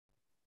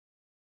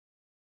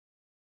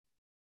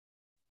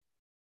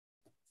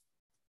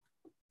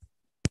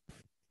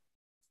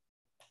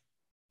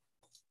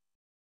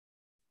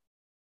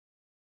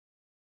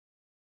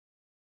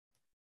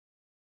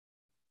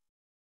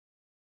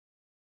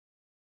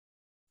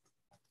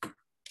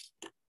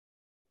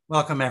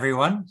Welcome,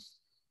 everyone.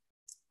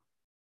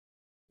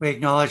 We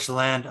acknowledge the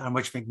land on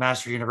which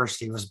McMaster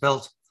University was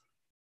built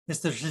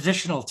is the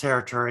traditional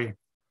territory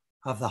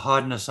of the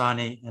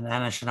Haudenosaunee and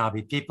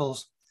Anishinaabe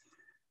peoples,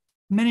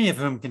 many of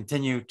whom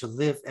continue to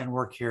live and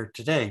work here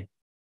today.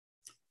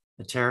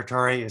 The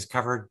territory is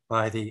covered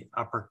by the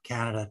Upper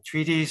Canada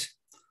Treaties,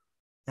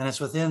 and it's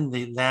within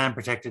the land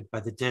protected by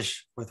the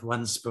Dish with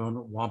One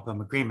Spoon Wampum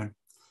Agreement.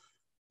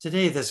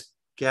 Today, this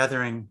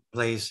gathering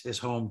place is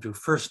home to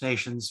First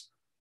Nations,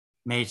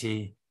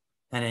 Métis,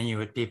 and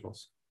Inuit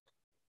peoples.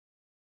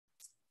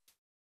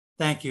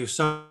 Thank you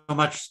so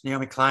much,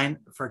 Naomi Klein,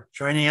 for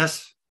joining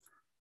us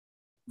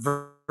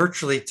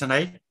virtually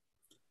tonight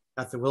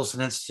at the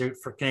Wilson Institute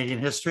for Canadian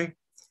History.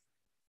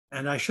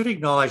 And I should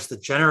acknowledge the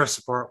generous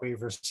support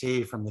we've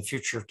received from the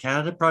Future of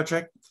Canada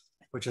project,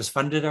 which has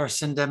funded our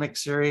Syndemic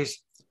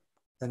series,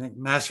 the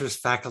McMaster's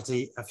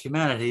Faculty of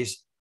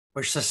Humanities,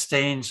 which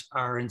sustains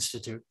our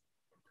institute.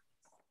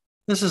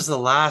 This is the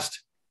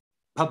last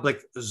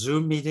public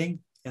Zoom meeting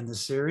in the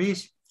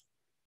series,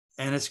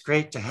 and it's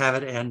great to have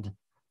it end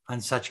on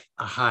such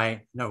a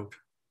high note.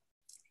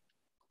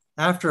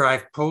 After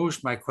I've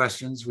posed my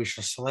questions, we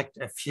shall select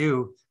a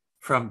few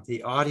from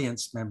the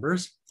audience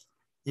members.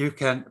 You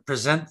can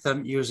present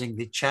them using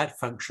the chat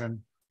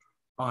function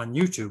on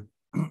YouTube.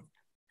 And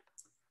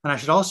I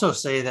should also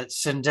say that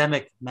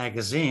Syndemic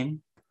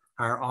magazine,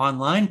 our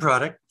online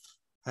product,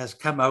 has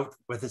come out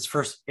with its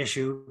first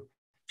issue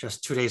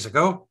just 2 days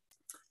ago.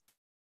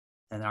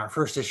 And our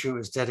first issue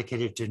is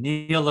dedicated to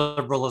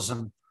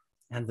neoliberalism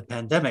and the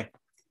pandemic,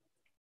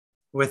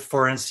 with,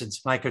 for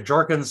instance, Micah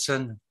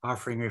Jorgensen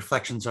offering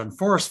reflections on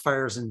forest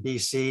fires in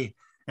BC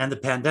and the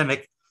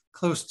pandemic,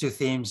 close to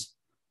themes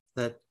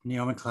that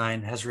Naomi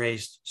Klein has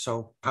raised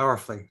so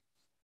powerfully.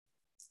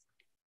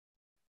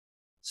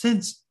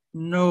 Since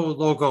No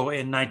Logo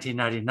in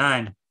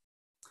 1999,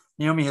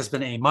 Naomi has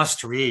been a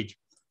must-read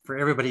for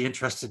everybody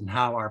interested in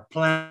how our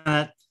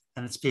planet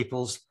and its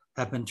peoples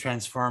have been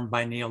transformed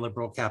by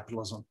neoliberal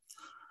capitalism.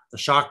 The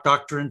Shock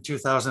Doctrine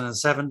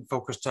 2007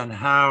 focused on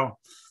how,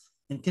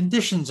 in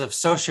conditions of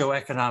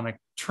socioeconomic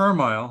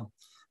turmoil,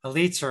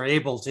 elites are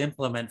able to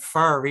implement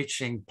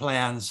far-reaching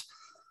plans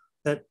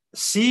that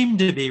seem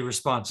to be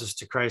responses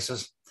to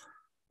crisis,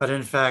 but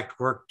in fact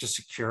work to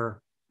secure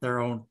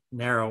their own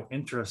narrow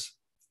interests.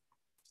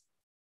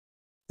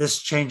 This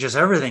Changes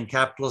Everything,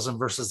 Capitalism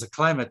versus the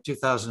Climate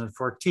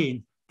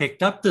 2014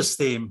 picked up this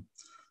theme,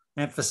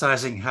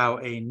 emphasizing how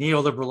a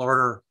neoliberal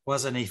order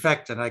was in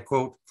effect, and I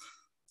quote,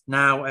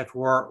 now at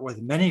war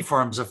with many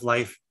forms of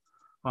life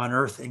on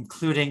Earth,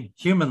 including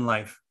human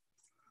life.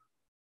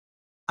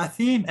 A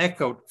theme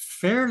echoed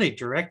fairly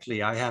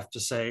directly, I have to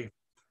say,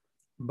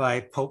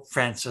 by Pope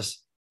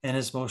Francis in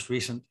his most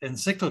recent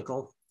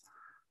encyclical.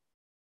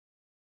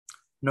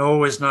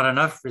 No is not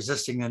enough,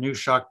 resisting the new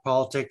shock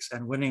politics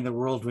and winning the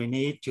world we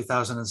need,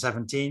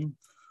 2017,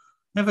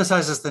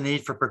 emphasizes the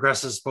need for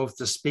progressives both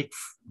to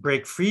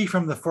break free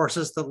from the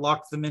forces that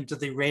lock them into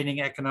the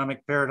reigning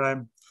economic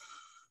paradigm,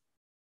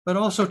 but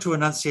also to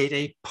enunciate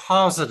a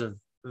positive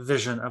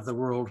vision of the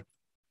world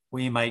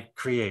we might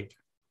create.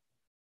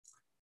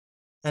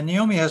 And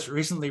Naomi has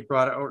recently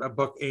brought out a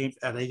book aimed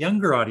at a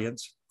younger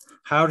audience,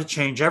 How to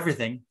Change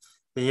Everything,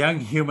 The Young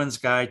Human's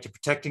Guide to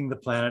Protecting the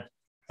Planet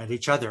and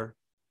Each Other,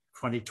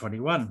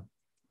 2021.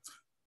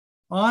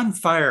 On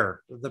Fire,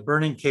 The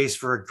Burning Case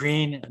for a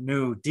Green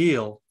New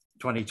Deal,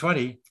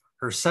 2020,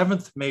 her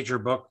seventh major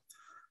book,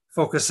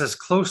 focuses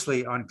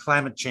closely on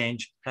climate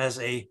change as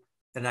a,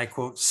 and I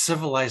quote,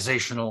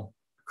 civilizational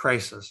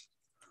crisis,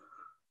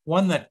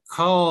 one that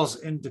calls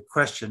into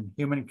question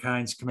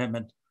humankind's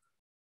commitment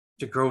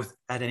to growth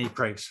at any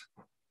price.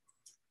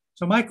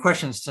 So my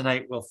questions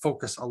tonight will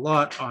focus a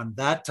lot on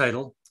that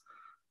title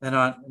and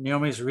on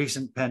Naomi's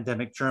recent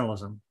pandemic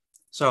journalism.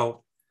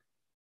 So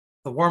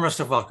the warmest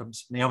of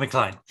welcomes, Naomi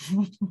Klein.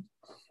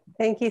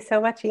 Thank you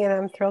so much, Ian.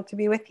 I'm thrilled to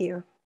be with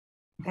you.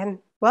 And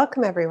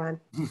welcome, everyone,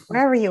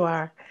 wherever you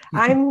are.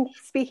 I'm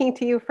speaking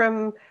to you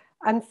from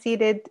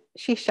unceded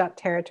Shishot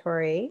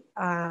territory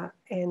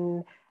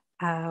in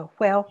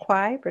Whale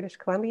Quay, British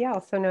Columbia,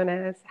 also known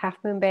as Half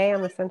Moon Bay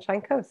on the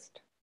Sunshine Coast.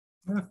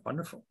 Oh,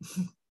 wonderful.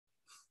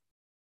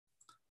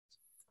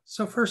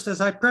 So first, as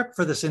I prepped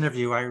for this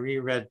interview, I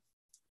reread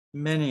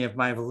many of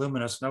my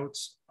voluminous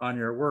notes on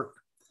your work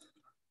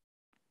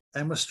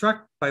and was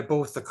struck by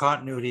both the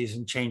continuities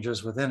and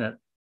changes within it.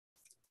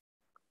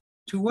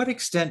 To what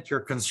extent, your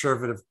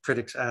conservative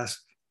critics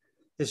ask,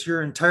 is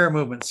your entire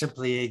movement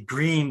simply a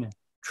green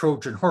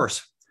Trojan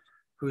horse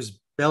whose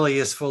belly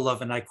is full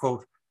of, and I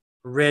quote,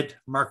 red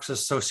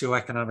Marxist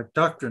socioeconomic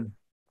doctrine?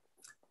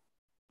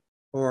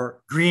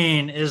 Or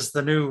green is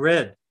the new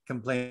red,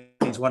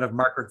 complains one of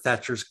Margaret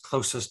Thatcher's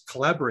closest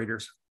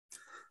collaborators.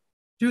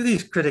 Do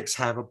these critics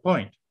have a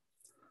point?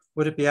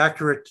 Would it be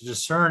accurate to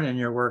discern in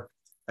your work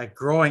a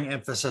growing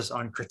emphasis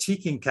on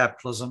critiquing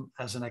capitalism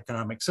as an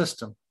economic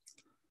system?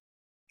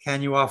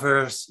 Can you offer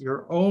us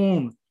your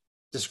own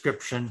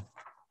description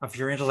of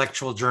your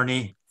intellectual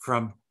journey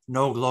from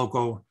No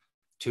Logo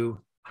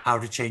to How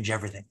to Change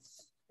Everything?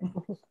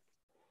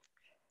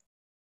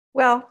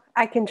 Well,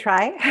 I can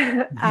try.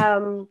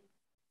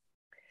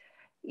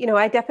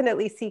 I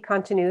definitely see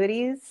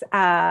continuities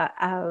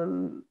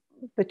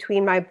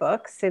between my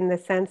books in the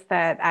sense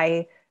that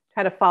I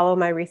try to follow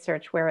my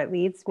research where it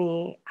leads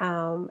me,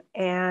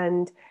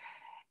 and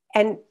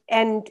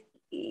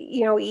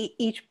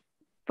each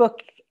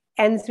book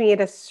ends me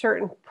at a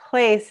certain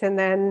place, and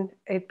then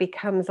it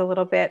becomes a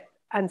little bit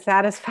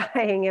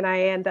unsatisfying, and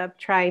I end up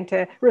trying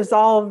to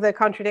resolve the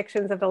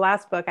contradictions of the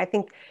last book. I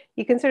think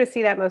you can sort of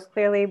see that most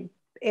clearly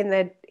in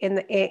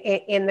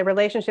the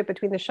relationship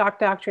between the shock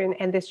doctrine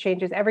and This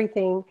Changes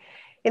Everything,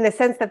 in the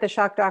sense that the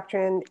shock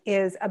doctrine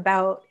is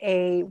about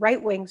a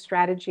right-wing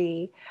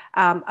strategy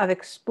of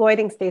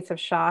exploiting states of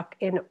shock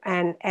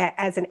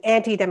as an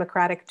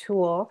anti-democratic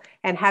tool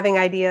and having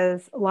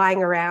ideas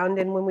lying around.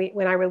 And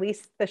when I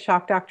released the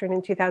shock doctrine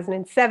in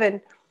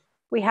 2007,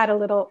 we had a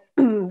little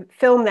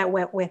film that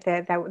went with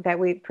it that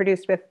we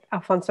produced with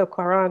Alfonso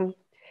Cuarón.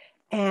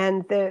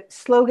 And the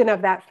slogan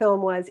of that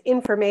film was,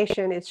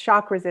 "Information is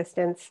shock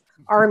resistance,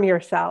 arm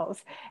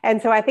yourselves."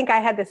 And so I think I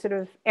had this sort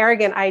of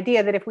arrogant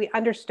idea that if we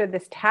understood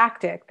this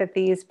tactic, that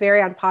these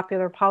very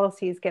unpopular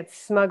policies get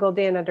smuggled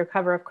in under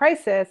cover of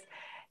crisis,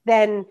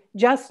 then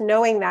just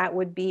knowing that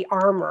would be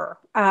armor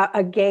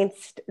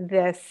against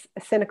this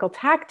cynical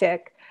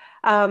tactic.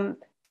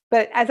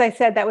 But as I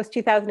said, that was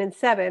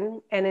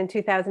 2007. And in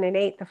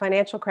 2008, the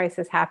financial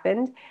crisis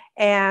happened.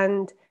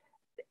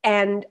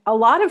 And a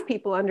lot of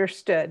people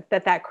understood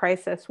that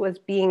crisis was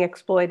being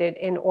exploited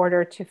in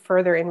order to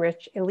further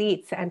enrich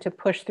elites and to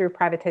push through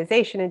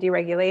privatization and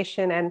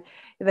deregulation. And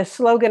the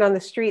slogan on the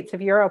streets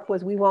of Europe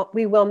was, we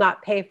will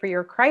not pay for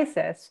your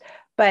crisis.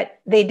 But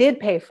they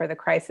did pay for the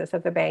crisis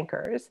of the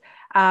bankers.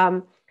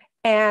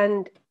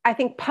 And I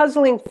think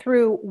puzzling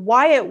through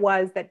why it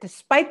was that,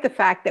 despite the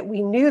fact that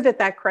we knew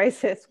that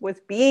crisis was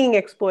being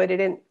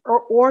exploited in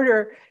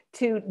order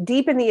to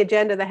deepen the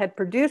agenda that had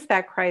produced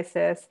that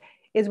crisis,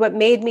 is what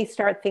made me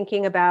start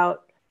thinking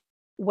about,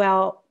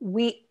 well,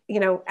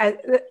 as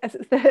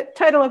the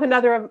title of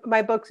another of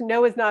my books,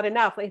 "No is not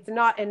enough." It's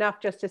not enough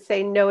just to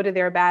say no to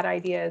their bad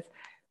ideas.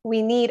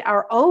 We need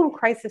our own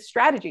crisis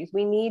strategies.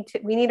 We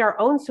need our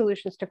own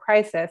solutions to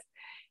crisis.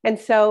 And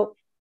so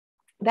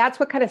that's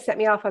what kind of set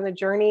me off on the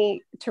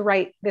journey to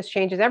write This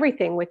Changes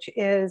Everything, which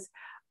is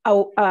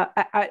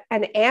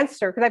an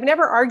answer. Because I've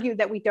never argued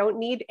that we don't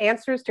need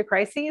answers to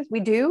crises. We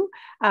do.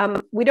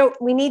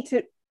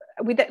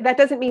 That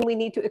doesn't mean we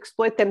need to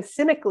exploit them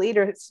cynically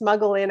to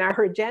smuggle in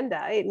our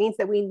agenda. It means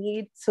that we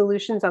need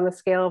solutions on the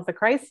scale of the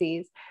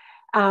crises.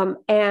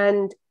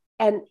 And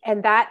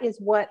that is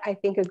what I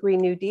think a Green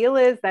New Deal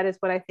is. That is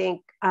what I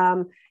think,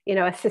 a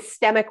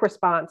systemic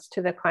response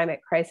to the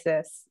climate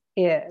crisis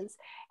is.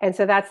 And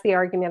so that's the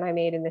argument I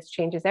made in This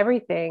Changes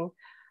Everything.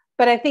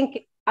 But I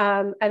think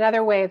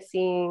another way of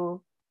seeing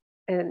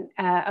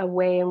a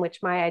way in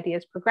which my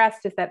ideas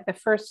progressed is that the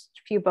first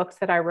few books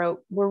that I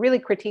wrote were really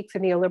critiques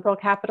of neoliberal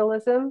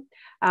capitalism.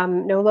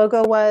 No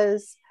Logo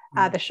was.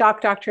 The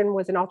Shock Doctrine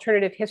was an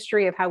alternative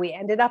history of how we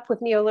ended up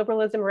with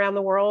neoliberalism around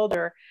the world,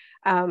 or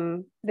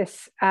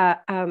this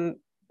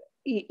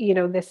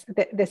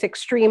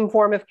extreme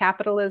form of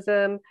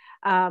capitalism.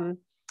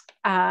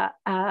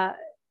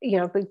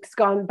 It's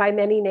gone by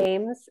many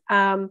names.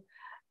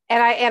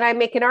 And I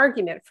make an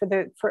argument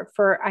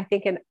for I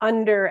think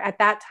at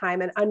that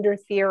time an under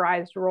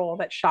theorized role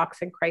that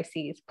shocks and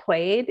crises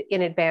played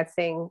in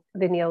advancing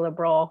the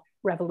neoliberal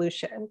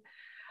revolution.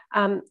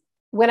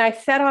 When I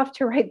set off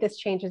to write This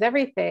Changes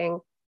Everything,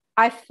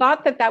 I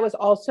thought that was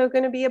also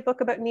going to be a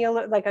book about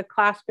like a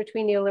clash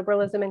between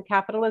neoliberalism and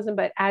capitalism.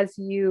 But as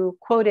you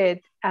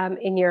quoted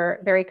in your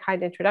very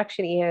kind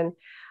introduction, Ian,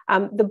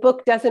 the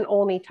book doesn't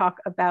only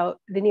talk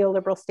about the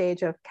neoliberal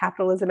stage of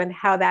capitalism and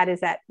how that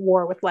is at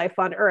war with life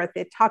on Earth.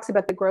 It talks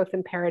about the growth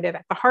imperative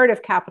at the heart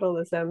of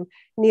capitalism,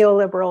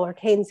 neoliberal or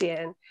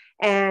Keynesian.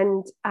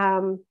 And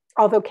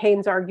although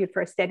Keynes argued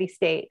for a steady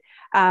state.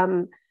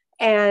 And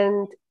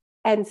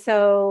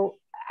so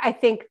I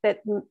think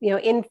that,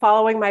 in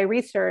following my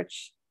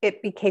research,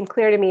 it became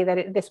clear to me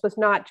that this was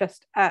not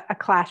just a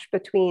clash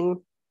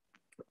between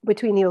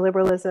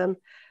neoliberalism,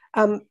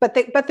 but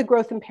the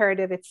growth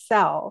imperative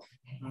itself.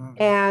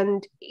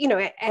 And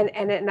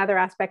another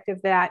aspect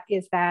of that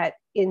is that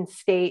in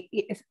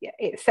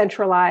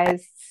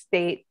centralized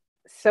state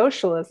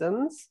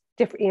socialisms,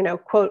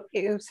 quote,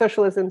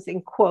 socialisms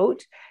in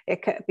quote,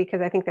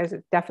 because I think there's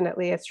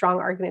definitely a strong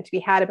argument to be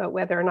had about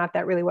whether or not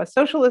that really was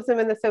socialism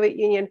in the Soviet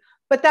Union,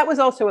 but that was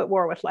also at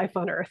war with life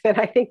on Earth. And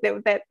I think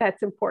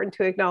that's important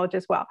to acknowledge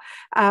as well.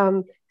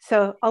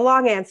 So a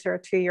long answer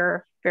to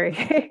your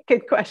very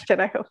good question,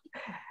 I hope.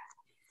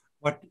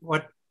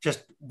 What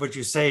just would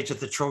you say to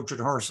the Trojan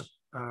horse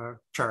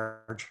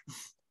charge?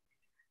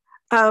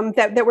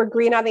 That we're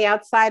green on the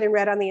outside and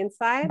red on the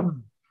inside?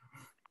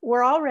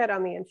 We're all red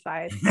on the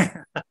inside.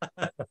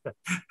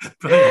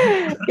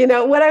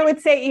 What I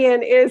would say,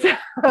 Ian, is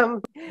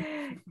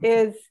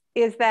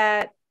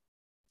that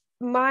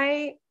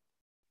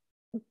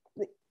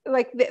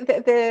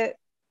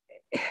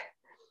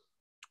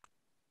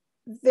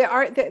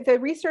the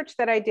research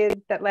that I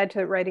did that led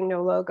to writing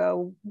No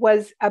Logo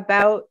was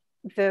about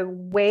the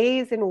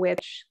ways in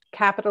which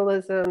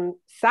capitalism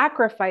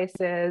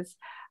sacrifices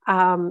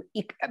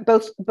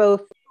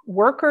both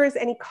workers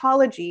and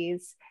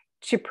ecologies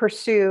to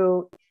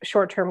pursue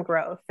short-term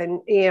growth.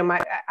 And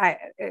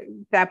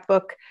that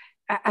book,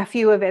 a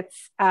few of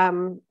its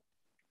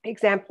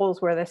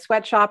examples were the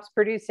sweatshops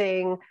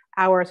producing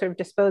our sort of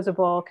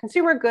disposable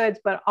consumer goods,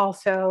 but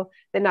also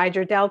the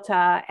Niger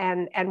Delta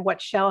and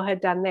what Shell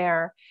had done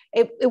there.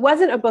 It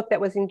wasn't a book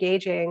that was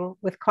engaging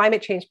with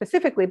climate change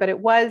specifically, but it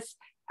was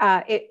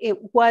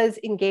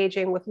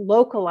engaging with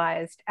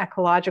localized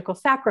ecological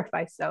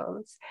sacrifice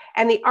zones.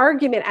 And the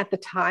argument at the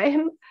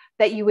time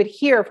that you would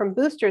hear from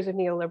boosters of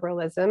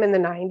neoliberalism in the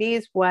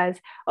 90s was,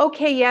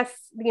 okay, yes,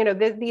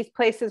 these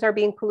places are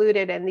being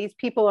polluted and these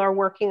people are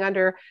working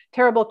under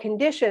terrible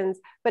conditions,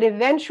 but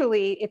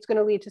eventually it's going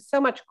to lead to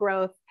so much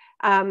growth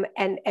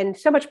and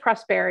so much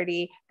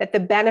prosperity that the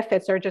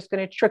benefits are just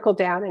going to trickle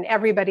down and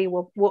everybody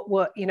will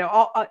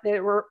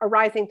a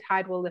rising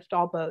tide will lift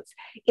all boats.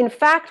 In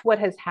fact, what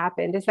has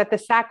happened is that the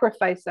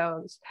sacrifice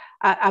zones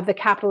of the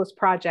capitalist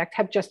project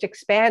have just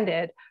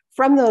expanded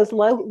from those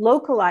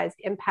localized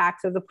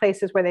impacts of the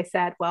places where they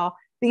said, well,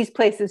 these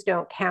places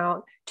don't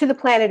count, to the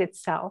planet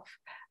itself.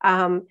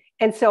 And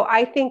so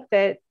I think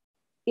that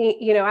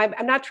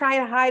I'm not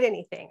trying to hide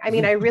anything. I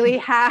mean, I really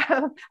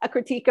have a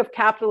critique of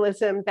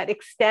capitalism that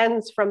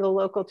extends from the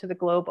local to the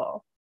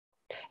global.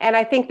 And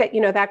I think that,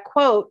 that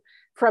quote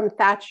from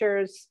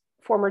Thatcher's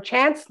former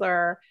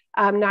chancellor,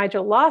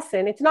 Nigel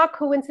Lawson, it's not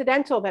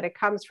coincidental that it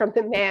comes from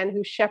the man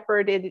who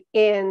shepherded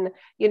in,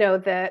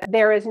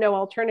 there is no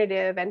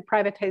alternative and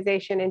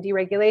privatization and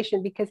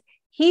deregulation, because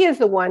he is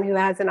the one who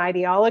has an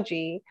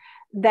ideology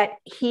that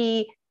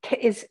he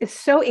is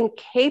so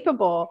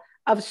incapable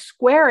of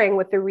squaring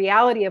with the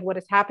reality of what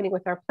is happening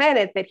with our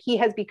planet that he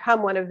has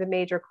become one of the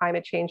major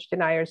climate change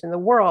deniers in the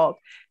world,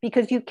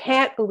 because you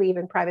can't believe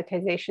in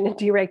privatization and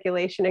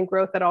deregulation and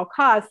growth at all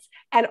costs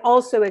and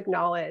also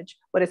acknowledge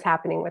what is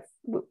happening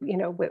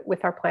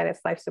with our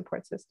planet's life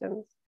support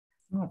systems.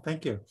 Oh,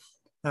 thank you.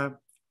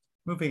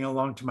 Moving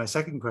along to my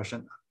second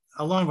question,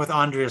 along with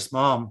Andreas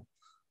Malm,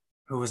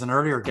 who was an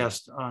earlier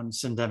guest on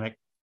Syndemic,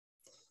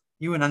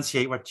 you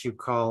enunciate what you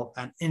call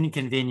an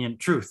inconvenient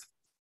truth,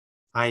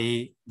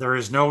 i.e., there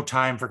is no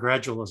time for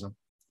gradualism.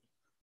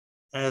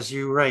 As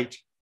you write,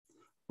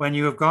 when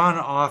you have gone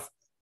off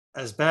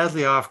as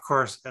badly off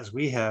course as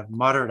we have,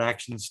 moderate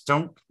actions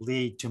don't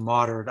lead to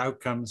moderate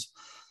outcomes.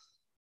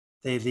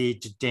 They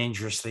lead to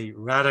dangerously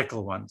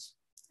radical ones.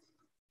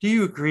 Do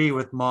you agree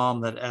with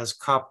Malm that, as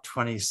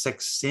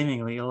COP26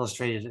 seemingly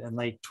illustrated in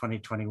late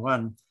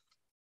 2021,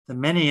 the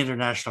many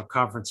international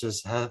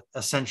conferences have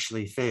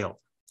essentially failed?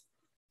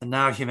 And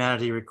now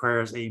humanity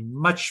requires a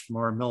much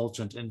more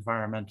militant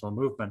environmental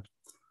movement.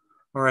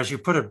 Or as you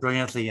put it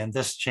brilliantly, and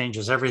this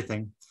changes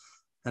everything,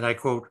 and I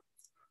quote,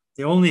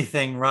 "The only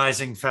thing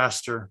rising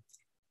faster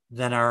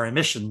than our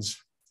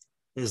emissions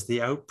is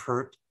the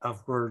output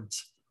of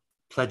words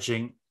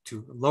pledging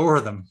to lower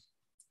them."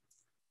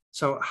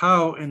 So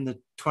how in the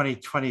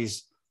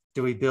 2020s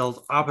do we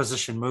build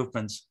opposition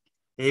movements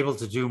able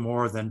to do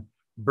more than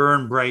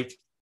burn bright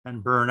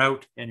and burn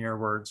out, in your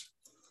words?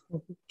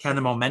 Can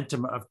the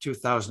momentum of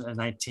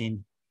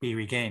 2019 be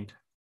regained?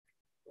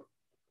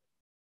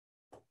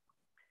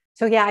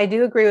 So yeah, I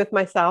do agree with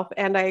myself,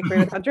 and I agree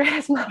with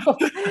Andreas Malm,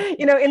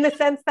 in the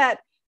sense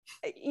that,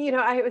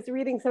 I was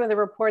reading some of the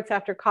reports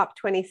after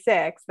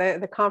COP26,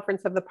 the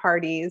conference of the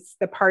parties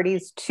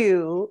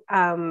to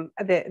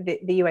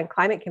the UN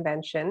Climate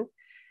Convention,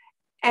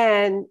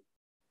 and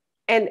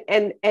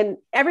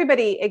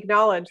everybody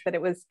acknowledged that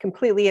it was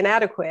completely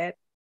inadequate.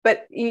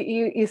 But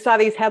you saw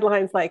these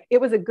headlines like, it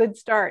was a good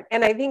start.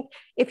 And I think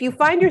if you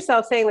find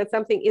yourself saying that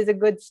something is a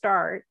good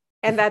start,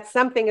 and that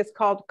something is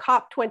called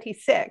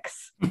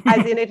COP26,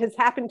 as in it has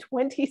happened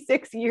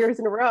 26 years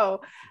in a row,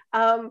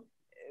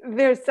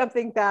 there's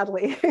something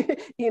badly,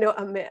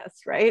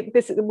 amiss, right?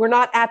 We're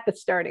not at the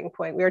starting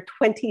point. We are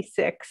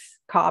 26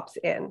 COPs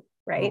in,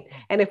 right? Mm-hmm.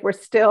 And if we're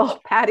still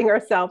patting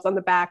ourselves on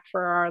the back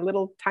for our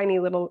tiny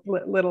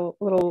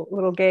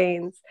little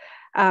gains,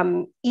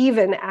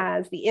 even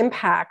as the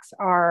impacts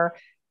are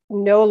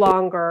no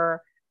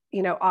longer,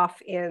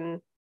 off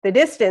in the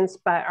distance,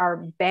 but are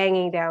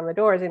banging down the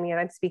doors. I mean,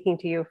 I'm speaking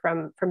to you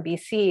from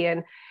BC,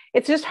 and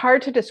it's just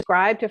hard to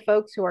describe to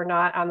folks who are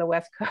not on the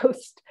West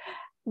Coast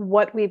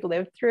what we've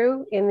lived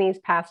through in these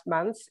past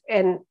months.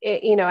 And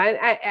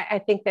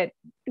I think that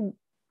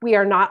we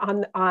are not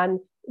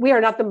we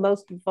are not the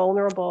most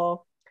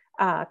vulnerable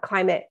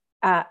climate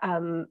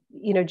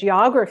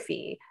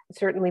geography.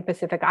 Certainly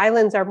Pacific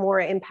Islands are more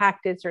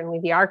impacted.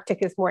 Certainly the Arctic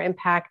is more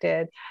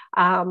impacted.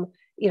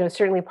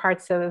 Certainly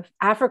parts of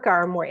Africa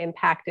are more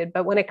impacted.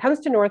 But when it comes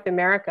to North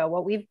America,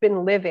 what we've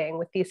been living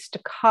with these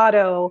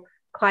staccato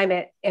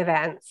climate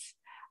events,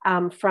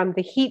 from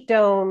the heat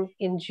dome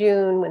in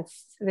June, when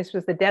this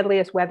was the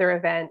deadliest weather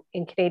event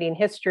in Canadian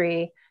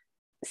history,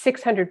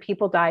 600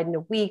 people died in a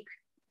week.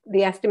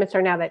 The estimates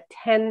are now that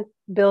 10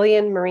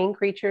 billion marine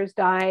creatures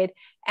died,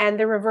 and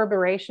the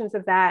reverberations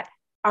of that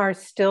are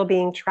still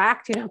being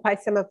tracked, by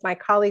some of my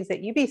colleagues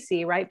at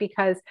UBC, right?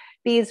 Because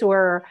these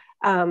were,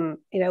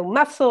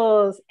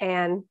 mussels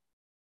and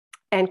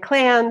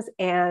clams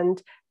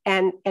and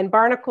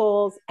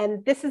barnacles,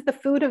 and this is the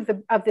food of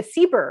the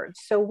seabirds.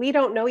 So we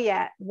don't know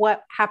yet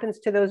what happens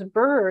to those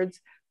birds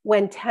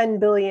when 10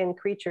 billion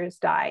creatures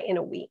die in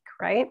a week,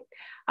 right?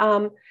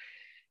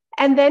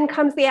 And then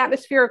comes the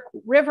atmospheric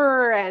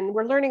river, and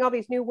we're learning all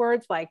these new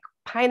words like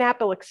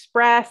pineapple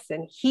express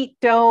and heat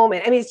dome.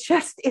 And I mean,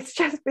 it's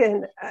just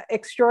been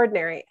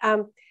extraordinary.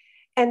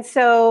 And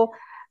so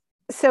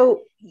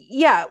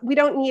yeah, we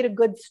don't need a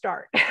good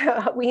start.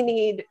 We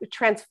need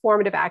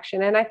transformative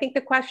action. And I think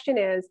the question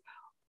is,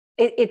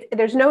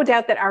 there's no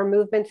doubt that our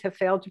movements have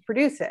failed to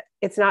produce it.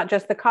 It's not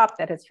just the COP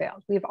that has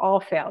failed. We've all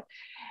failed.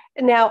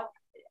 Now,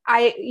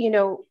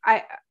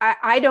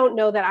 I don't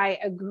know that I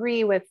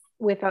agree with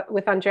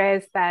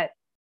Andreas that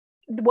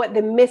what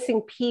the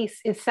missing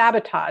piece is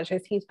sabotage,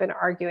 as he's been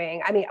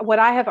arguing. I mean, what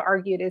I have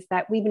argued is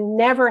that we've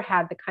never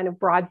had the kind of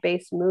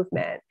broad-based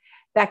movement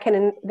that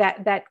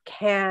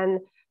can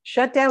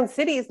shut down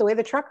cities the way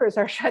the truckers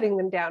are shutting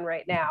them down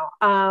right now.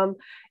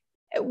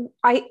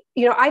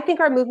 I think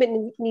our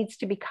movement needs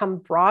to become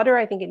broader.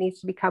 I think it needs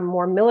to become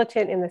more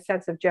militant in the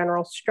sense of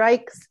general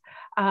strikes.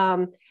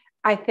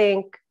 I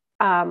think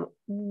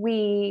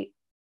you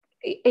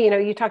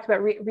talked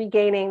about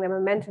regaining the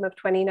momentum of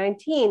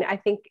 2019. I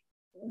think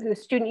the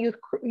student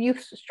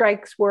youth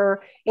strikes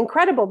were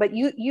incredible, but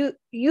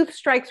youth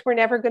strikes were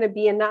never going to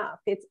be enough.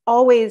 It's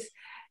always,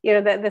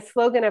 the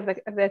slogan of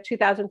the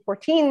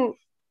 2014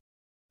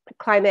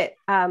 climate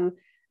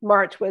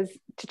march was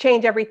to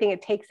change everything,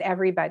 it takes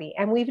everybody.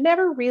 And we've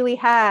never really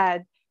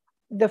had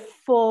the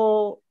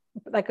full,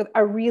 like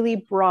a really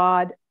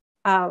broad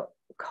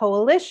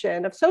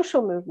coalition of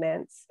social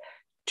movements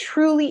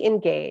truly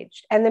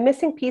engaged. And the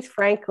missing piece,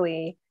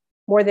 frankly,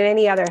 more than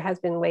any other, has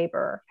been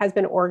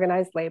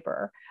organized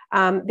labor.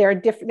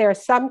 There are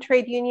some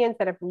trade unions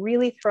that have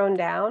really thrown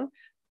down,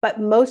 but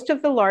most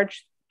of the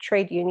large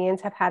trade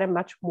unions have had a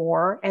much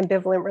more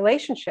ambivalent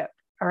relationship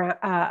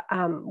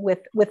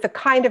with the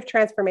kind of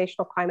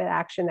transformational climate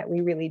action that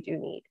we really do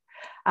need.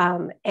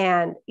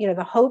 And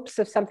the hopes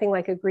of something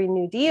like a Green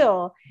New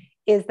Deal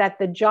is that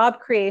the job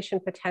creation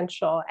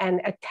potential and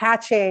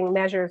attaching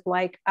measures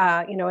like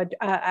a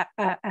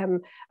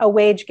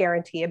wage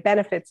guarantee, a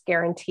benefits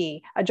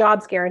guarantee, a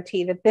jobs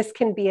guarantee, that this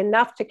can be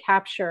enough to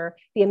capture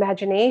the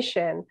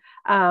imagination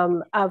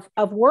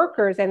of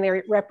workers and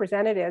their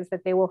representatives,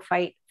 that they will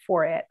fight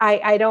for it.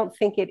 I don't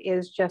think it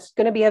is just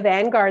going to be a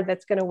vanguard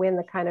that's going to win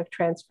the kind of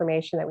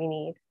transformation that we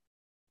need.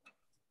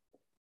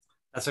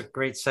 That's a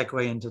great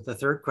segue into the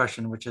third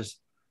question, which is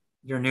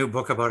your new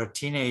book about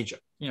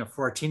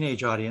for a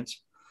teenage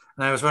audience.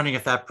 And I was wondering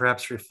if that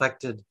perhaps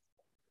reflected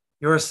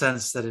your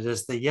sense that it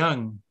is the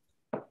young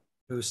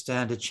who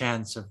stand a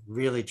chance of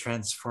really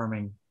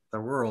transforming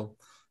the world.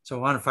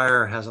 So On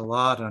Fire has a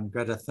lot on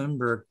Greta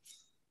Thunberg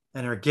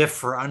and her gift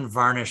for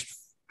unvarnished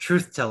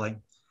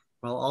truth-telling,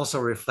 while also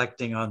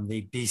reflecting on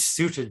the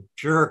besuited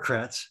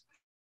bureaucrats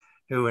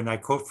who, and I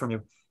quote from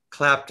you,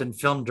 clapped and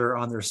filmed her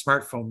on their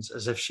smartphones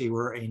as if she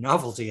were a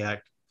novelty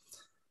act.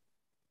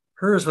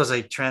 Hers was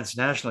a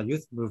transnational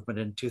youth movement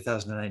in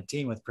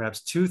 2019 with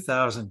perhaps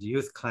 2,000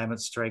 youth climate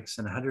strikes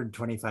in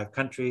 125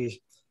 countries,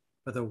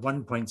 with a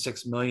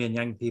 1.6 million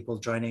young people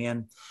joining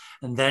in.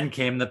 And then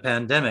came the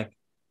pandemic,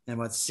 and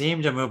what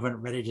seemed a movement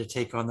ready to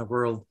take on the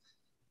world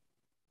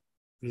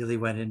really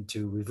went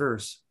into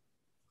reverse.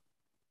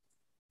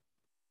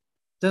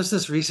 Does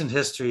this recent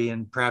history,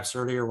 and perhaps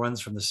earlier ones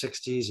from the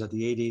 60s or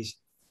the 80s,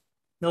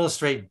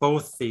 illustrate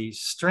both the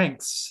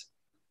strengths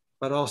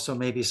but also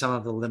maybe some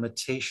of the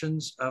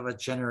limitations of a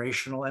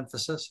generational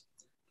emphasis?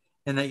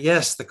 And that,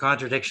 yes, the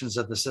contradictions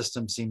of the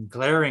system seem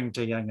glaring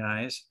to young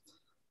eyes,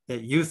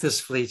 yet youth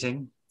is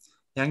fleeting.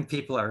 Young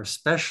people are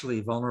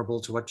especially vulnerable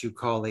to what you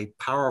call a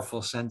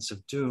powerful sense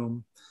of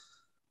doom.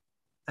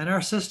 And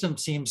our system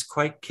seems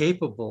quite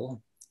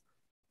capable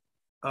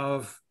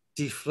of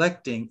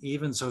deflecting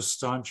even so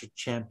staunch a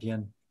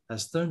champion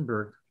as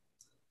Thunberg.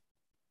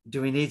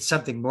 Do we need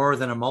something more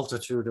than a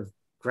multitude of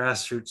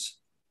grassroots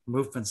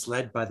movements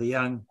led by the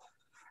young?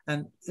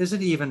 And is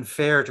it even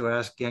fair to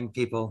ask young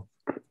people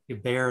to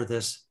bear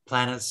this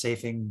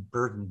planet-saving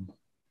burden?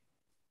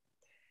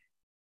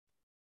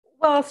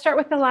 Well, I'll start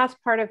with the last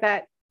part of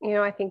that,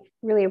 I think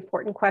really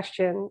important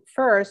question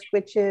first,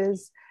 which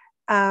is,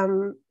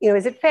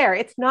 is it fair?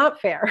 It's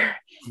not fair.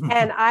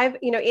 And I've,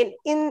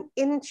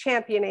 in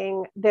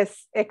championing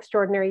this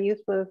extraordinary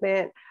youth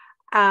movement,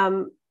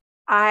 I'm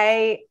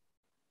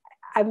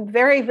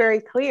very, very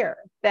clear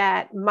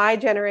that my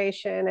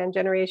generation and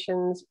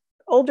generations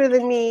older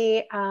than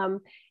me,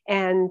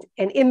 and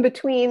in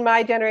between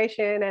my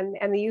generation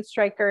and the youth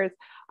strikers,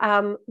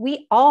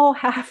 we all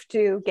have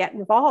to get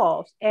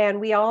involved, and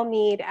we all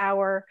need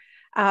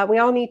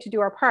to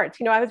do our parts.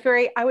 I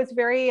was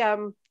very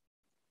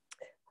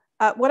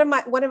one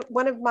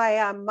of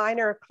my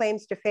minor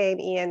claims to fame,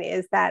 Ian,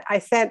 is that I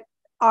sent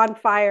On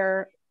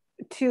Fire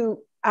to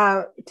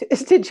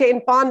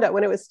Jane Fonda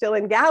when it was still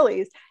in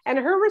galleys, and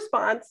her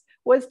response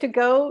was to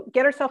go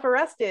get herself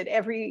arrested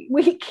every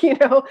week, in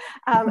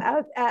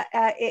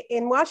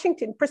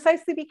Washington,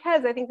 precisely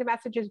because I think the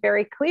message is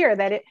very clear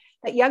that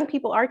young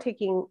people are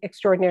taking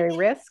extraordinary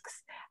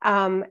risks,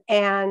 and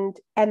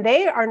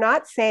they are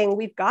not saying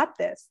we've got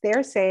this.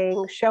 They're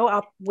saying show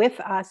up with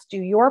us, do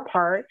your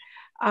part.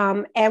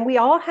 And we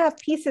all have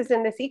pieces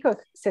in this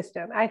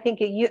ecosystem. I think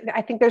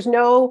there's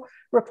no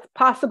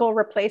possible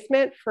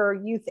replacement for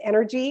youth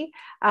energy,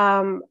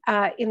 but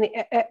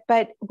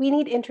we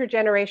need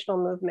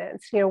intergenerational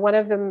movements. One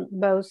of the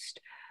most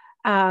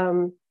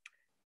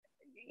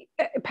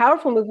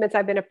powerful movements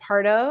I've been a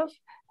part of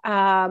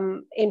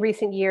in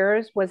recent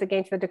years was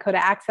against the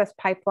Dakota Access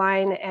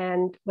Pipeline.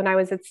 And when I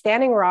was at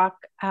Standing Rock,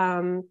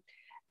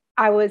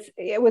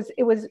 it was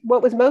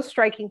what was most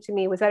striking to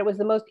me was that it was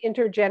the most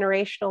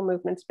intergenerational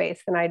movement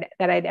space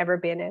that I'd ever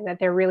been in, that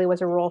there really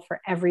was a role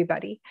for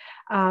everybody.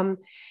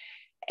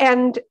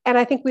 And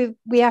I think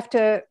we have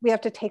to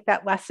take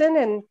that lesson.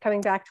 And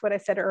coming back to what I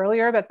said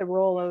earlier about the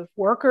role of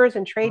workers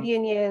and trade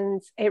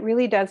unions, it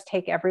really does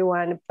take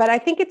everyone. But I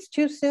think it's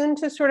too soon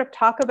to sort of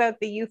talk about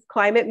the youth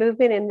climate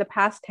movement in the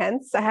past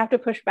tense. I have to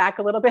push back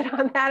a little bit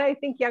on that. I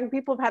think young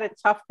people have had a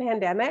tough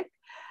pandemic,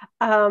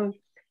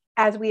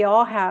 as we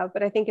all have,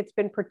 but I think it's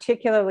been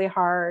particularly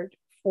hard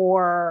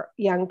for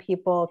young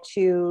people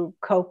to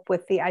cope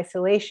with the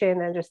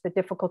isolation and just the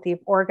difficulty of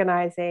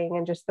organizing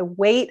and just the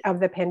weight of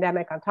the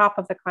pandemic on top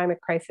of the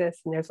climate crisis.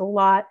 And there's a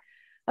lot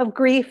of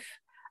grief.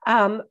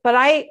 But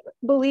I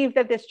believe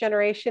that this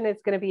generation is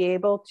going to be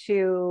able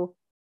to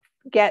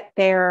get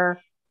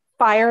their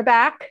fire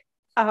back,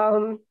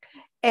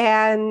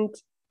 and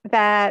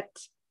that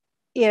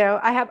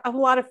I have a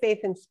lot of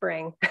faith in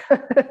spring.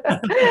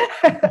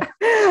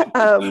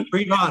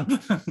 Bring on.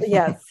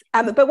 Yes.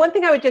 But one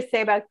thing I would just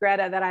say about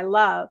Greta that I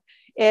love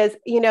is,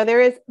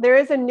 there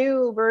is a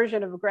new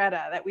version of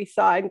Greta that we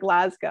saw in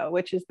Glasgow,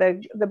 which is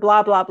the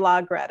blah, blah, blah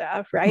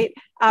Greta, right?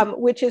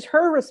 Which is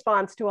her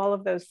response to all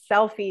of those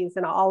selfies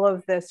and all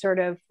of the sort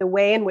of the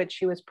way in which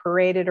she was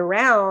paraded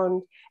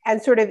around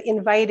and sort of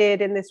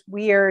invited in this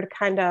weird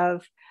kind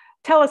of,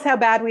 tell us how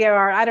bad we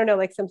are. I don't know,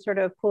 like some sort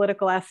of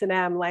political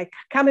S&M, like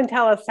come and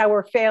tell us how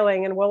we're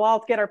failing and we'll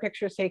all get our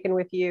pictures taken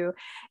with you.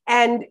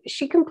 And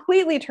she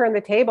completely turned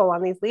the table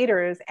on these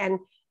leaders and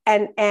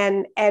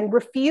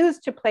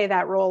refused to play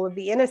that role of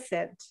the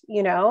innocent,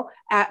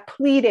 at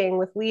pleading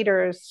with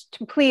leaders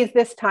to please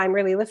this time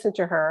really listen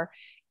to her,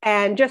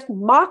 and just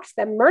mocked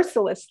them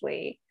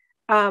mercilessly.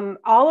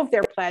 All of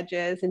their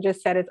pledges, and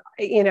just said it's,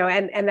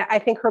 and I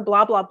think her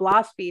blah, blah,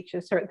 blah speech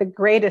is sort of the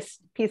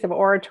greatest piece of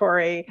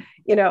oratory,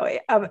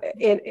 certainly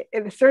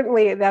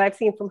that I've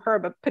seen from her,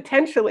 but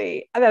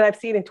potentially that I've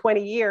seen in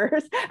 20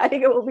 years. I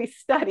think it will be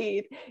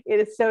studied. It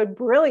is so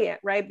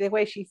brilliant, right? The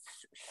way she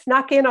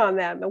snuck in on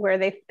them,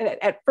 where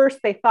at first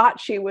they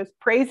thought she was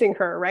praising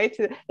her, right?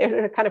 So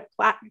they're kind of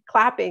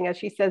clapping as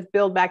she says,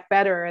 build back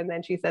better. And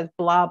then she says,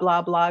 blah,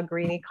 blah, blah,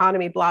 green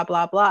economy, blah,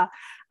 blah, blah.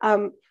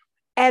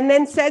 And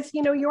then says,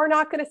 you're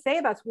not going to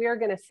save us. We are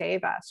going to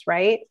save us,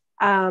 right?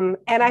 And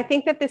I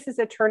think that this is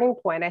a turning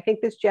point. I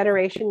think this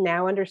generation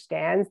now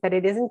understands that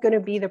it isn't going to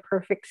be the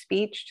perfect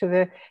speech to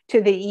the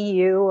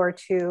EU or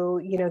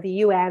to the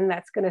UN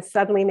that's going to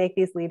suddenly make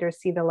these leaders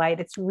see the light.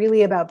 It's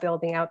really about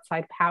building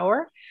outside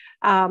power,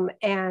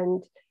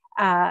 and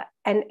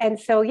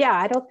so yeah,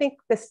 I don't think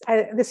this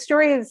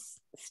story is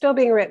still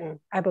being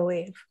written, I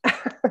believe.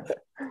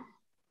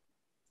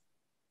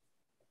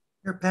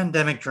 Your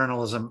pandemic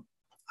journalism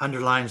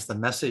underlines the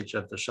message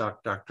of the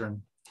Shock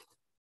Doctrine,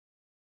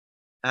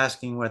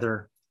 asking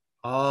whether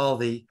all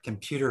the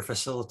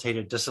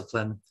computer-facilitated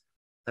discipline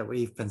that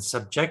we've been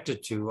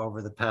subjected to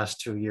over the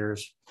past 2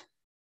 years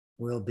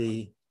will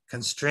be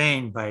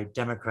constrained by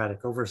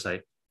democratic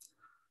oversight.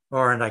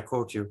 Or, and I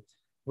quote you,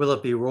 will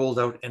it be rolled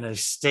out in a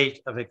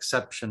state of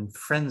exception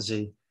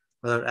frenzy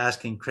without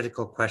asking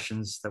critical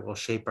questions that will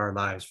shape our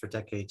lives for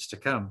decades to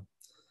come?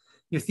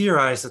 You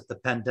theorize that the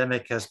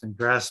pandemic has been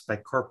grasped by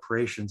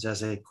corporations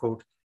as a,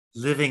 quote,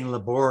 living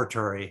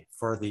laboratory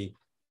for the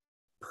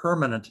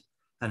permanent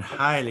and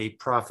highly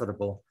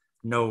profitable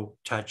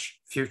no-touch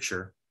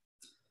future,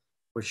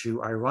 which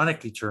you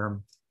ironically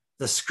term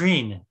the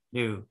Screen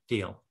New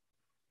Deal.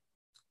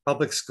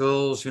 Public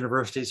schools,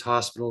 universities,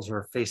 hospitals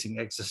are facing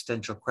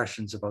existential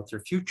questions about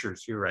their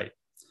futures, you write.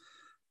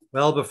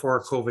 Well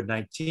before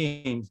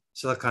COVID-19,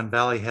 Silicon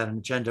Valley had an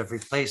agenda of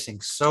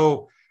replacing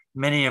so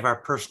many of our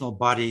personal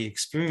body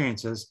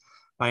experiences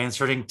by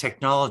inserting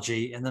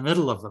technology in the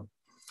middle of them.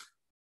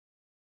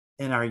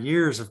 In our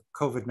years of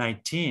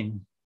COVID-19,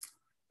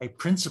 a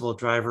principal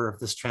driver of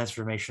this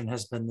transformation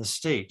has been the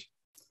state.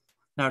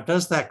 Now,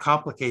 does that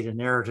complicate a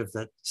narrative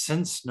that,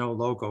 since No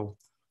Logo,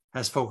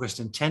 has focused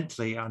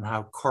intently on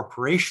how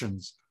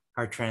corporations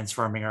are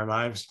transforming our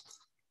lives?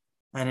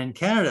 And in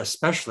Canada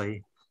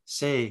especially,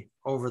 say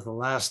over the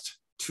last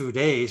 2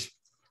 days,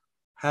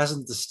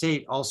 hasn't the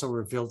state also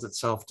revealed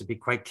itself to be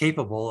quite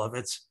capable of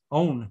its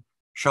own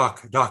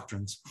shock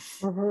doctrines?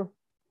 Mm-hmm.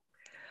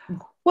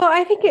 Well,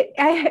 I think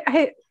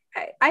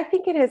I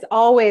think it has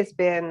always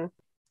been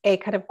a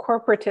kind of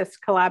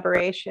corporatist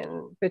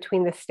collaboration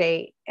between the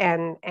state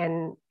and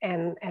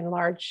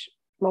large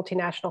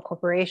multinational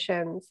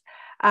corporations.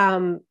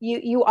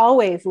 You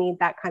always need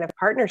that kind of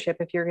partnership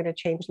if you're going to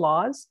change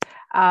laws.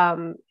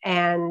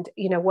 And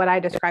what I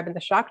describe in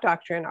the Shock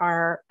Doctrine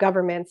are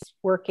governments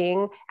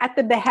working at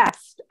the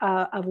behest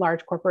of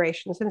large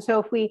corporations. And so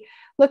if we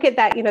look at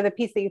that, the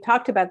piece that you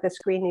talked about, this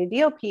Green New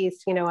Deal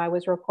piece, I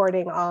was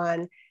reporting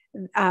on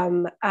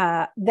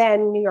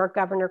then New York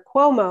Governor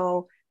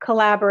Cuomo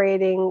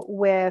collaborating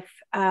with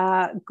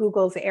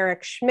Google's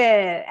Eric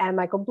Schmidt and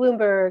Michael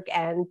Bloomberg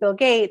and Bill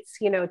Gates,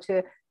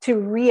 to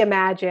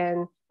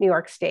reimagine New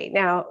York State.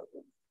 Now,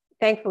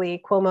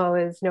 thankfully, Cuomo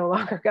is no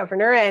longer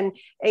governor, and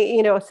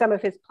some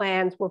of his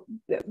plans were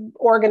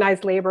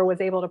organized labor was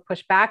able to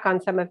push back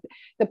on some of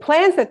the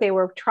plans that they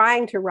were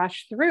trying to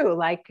rush through.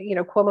 Like,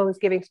 Cuomo was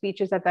giving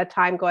speeches at that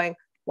time, going,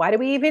 "Why do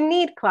we even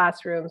need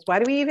classrooms? Why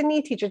do we even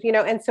need teachers?"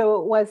 And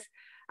so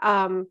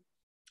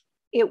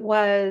it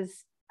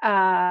was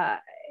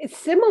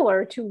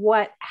similar to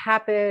what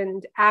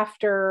happened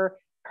after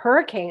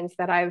hurricanes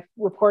that I've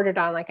reported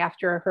on, like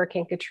after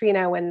Hurricane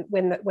Katrina,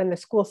 when the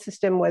school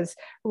system was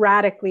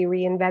radically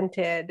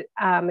reinvented.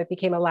 It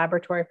became a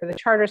laboratory for the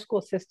charter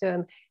school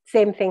system.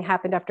 Same thing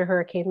happened after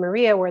Hurricane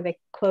Maria, where they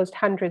closed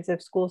hundreds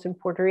of schools in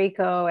Puerto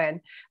Rico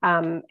and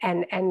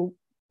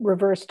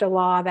reversed a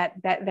law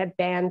that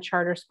banned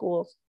charter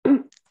schools.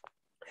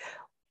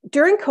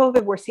 During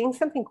COVID, we're seeing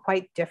something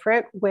quite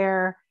different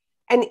where,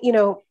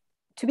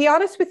 to be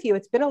honest with you,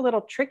 it's been a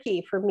little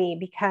tricky for me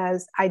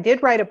because I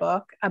did write a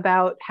book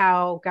about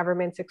how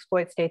governments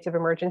exploit states of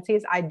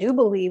emergencies. I do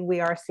believe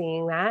we are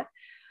seeing that,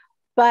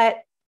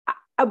 but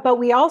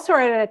we also are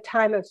at a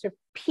time of sort of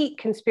peak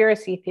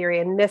conspiracy theory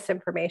and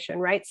misinformation,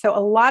 right? So a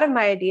lot of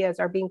my ideas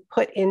are being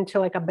put into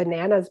like a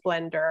bananas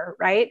blender,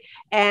 right?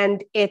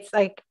 And it's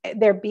like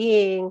they're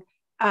being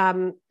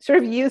sort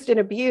of used and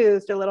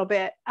abused a little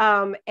bit,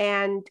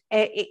 and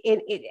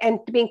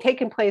being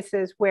taken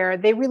places where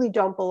they really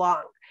don't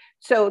belong.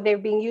 So they're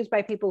being used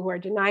by people who are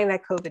denying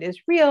that COVID is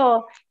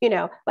real.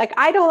 Like,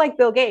 I don't like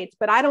Bill Gates,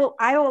 but I don't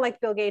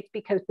like Bill Gates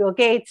because Bill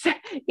Gates,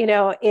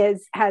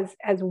 has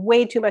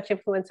way too much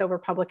influence over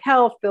public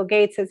health. Bill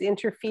Gates has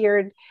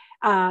interfered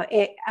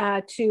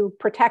to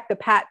protect the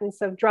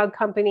patents of drug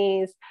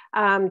companies,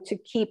 to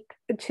keep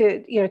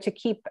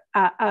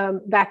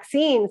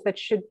vaccines that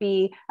should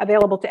be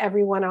available to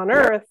everyone on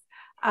Earth,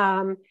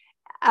 from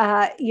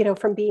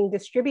being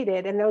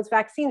distributed. And those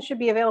vaccines should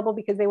be available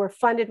because they were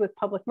funded with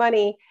public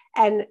money.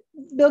 And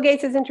Bill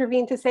Gates has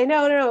intervened to say,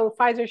 no,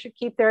 Pfizer should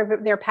keep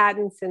their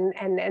patents and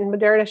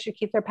Moderna should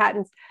keep their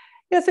patents.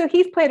 So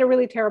he's played a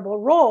really terrible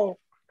role.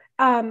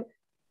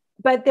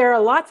 But there are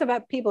lots of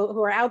people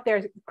who are out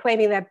there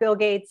claiming that Bill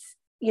Gates,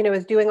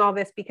 is doing all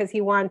this because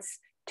he wants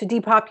to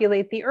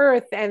depopulate the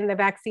earth and the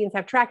vaccines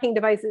have tracking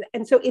devices.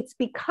 And so it's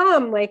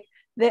become like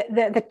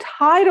the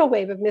tidal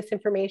wave of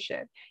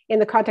misinformation in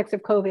the context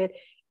of COVID.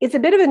 It's a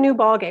bit of a new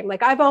ballgame.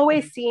 Like, I've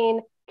always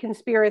seen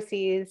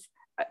conspiracies.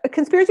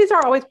 Conspiracies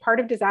are always part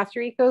of disaster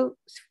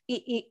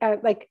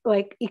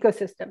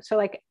ecosystems. So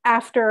like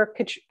after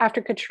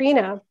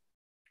Katrina,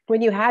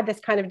 when you had this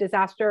kind of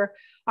disaster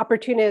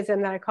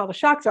opportunism that I call the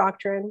Shock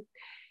Doctrine,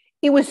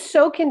 it was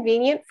so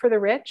convenient for the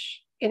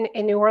rich in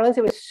New Orleans.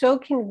 It was so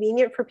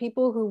convenient for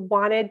people who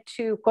wanted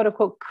to, quote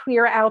unquote,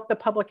 clear out the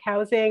public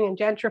housing and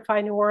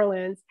gentrify New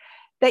Orleans,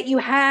 that you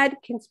had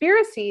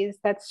conspiracies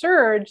that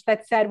surged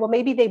that said, well,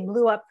 maybe they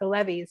blew up the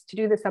levees to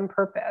do this on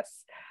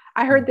purpose.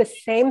 I heard the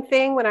same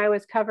thing when I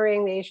was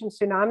covering the Asian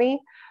tsunami,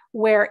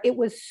 where it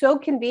was so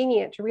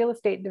convenient to real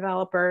estate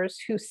developers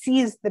who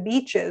seized the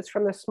beaches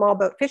from the small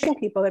boat fishing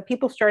people that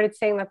people started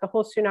saying that the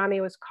whole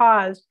tsunami was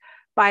caused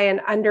by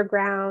an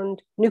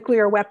underground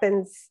nuclear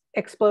weapons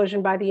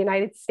explosion by the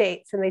United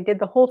States. And they did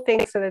the whole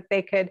thing so that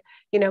they could,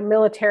 have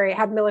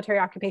military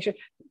occupation.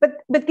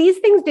 But these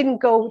things didn't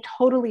go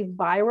totally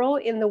viral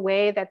in the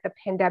way that the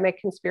pandemic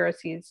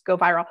conspiracies go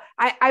viral.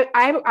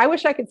 I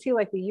wish I could see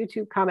like the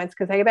YouTube comments,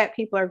 because I bet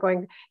people are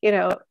going,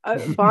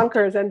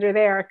 bonkers under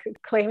there,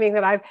 claiming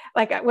that I've,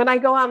 like, when I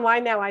go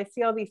online now, I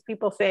see all these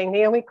people saying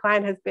Naomi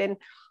Klein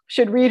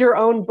should read her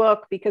own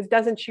book, because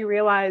doesn't she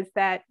realize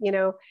that,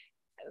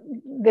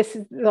 this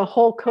is the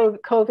whole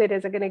COVID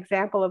is a good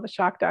example of a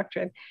shock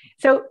doctrine.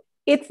 So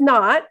it's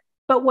not,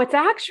 but what's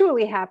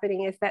actually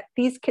happening is that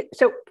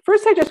so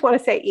first I just want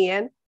to say,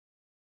 Ian,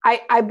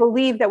 I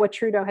believe that what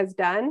Trudeau has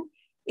done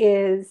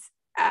is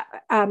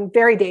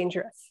very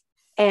dangerous.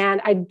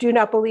 And I do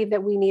not believe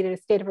that we needed a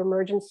state of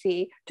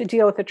emergency to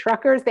deal with the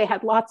truckers. They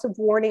had lots of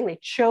warning. They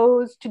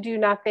chose to do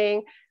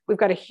nothing. We've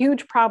got a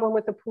huge problem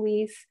with the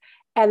police,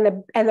 and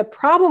the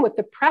problem with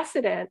the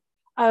precedent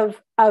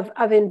of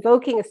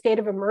invoking a state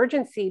of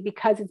emergency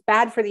because it's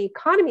bad for the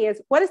economy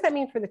is, what does that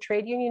mean for the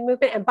trade union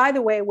movement? And by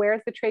the way,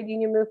 where's the trade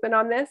union movement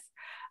on this?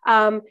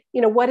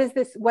 What does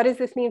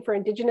this mean for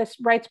Indigenous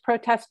rights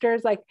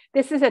protesters? Like,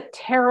 this is a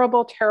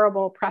terrible,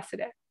 terrible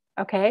precedent.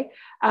 Okay.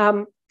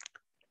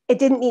 It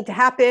didn't need to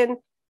happen.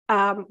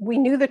 We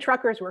knew the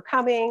truckers were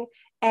coming.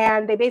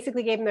 and they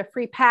basically gave them a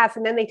free pass,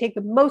 and then they take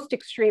the most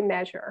extreme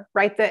measure,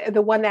 right?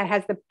 The one that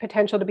has the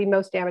potential to be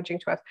most damaging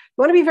to us. I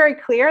want to be very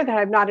clear that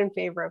I'm not in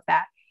favor of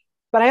that.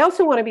 But I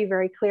also want to be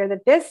very clear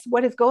that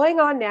what is going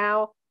on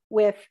now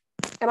with,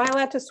 am I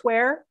allowed to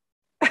swear?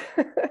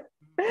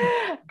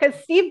 Because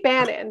Steve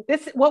Bannon,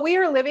 what we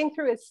are living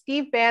through is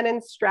Steve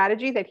Bannon's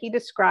strategy that he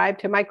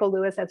described to Michael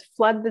Lewis as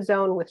flood the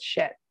zone with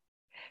shit.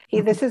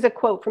 This is a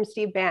quote from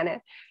Steve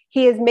Bannon.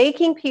 He is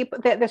making people,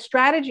 the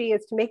strategy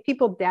is to make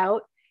people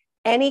doubt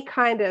any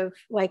kind of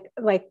like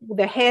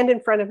the hand in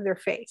front of their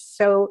face.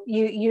 So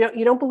you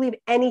don't believe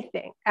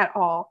anything at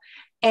all.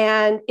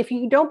 And if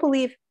you don't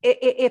believe,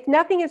 if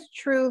nothing is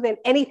true, then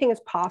anything is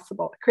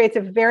possible. It creates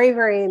a very,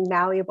 very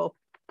malleable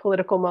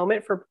political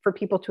moment for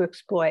people to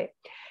exploit.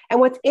 And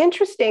what's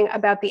interesting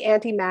about the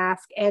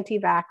anti-mask,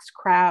 anti-vax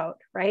crowd,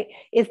 right,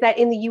 is that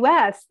in the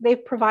US,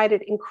 they've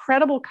provided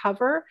incredible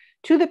cover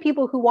to the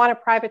people who want to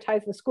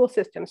privatize the school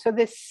system. So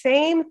this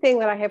same thing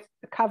that I have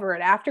covered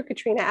after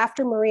Katrina,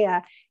 after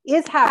Maria,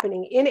 is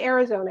happening in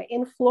Arizona,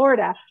 in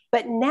Florida.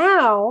 But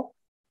now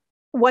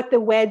what the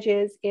wedge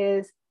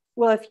is,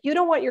 well, if you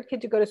don't want your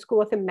kid to go to school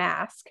with a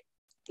mask,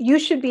 you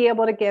should be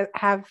able to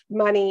have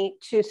money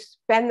to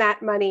spend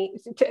that money.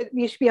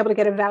 You should be able to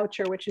get a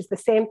voucher, which is the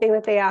same thing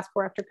that they asked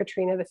for after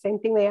Katrina, the same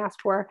thing they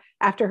asked for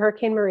after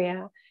Hurricane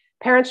Maria.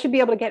 Parents should be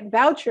able to get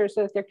vouchers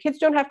so that their kids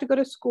don't have to go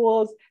to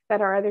schools that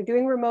are either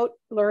doing remote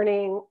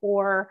learning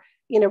or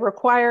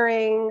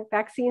requiring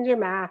vaccines or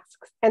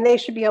masks, and they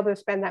should be able to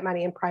spend that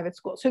money in private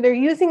schools. So they're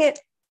using it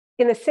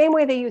in the same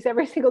way they use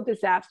every single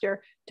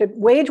disaster to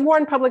wage war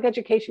on public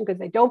education because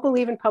they don't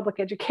believe in public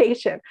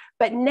education.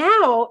 But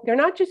now they're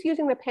not just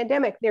using the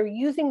pandemic, they're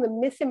using the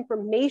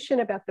misinformation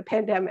about the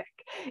pandemic.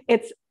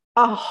 It's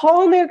a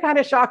whole new kind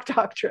of shock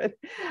doctrine.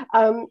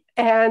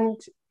 And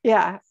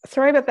yeah,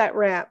 sorry about that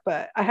rant,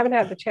 but I haven't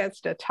had the chance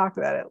to talk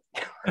about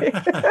it.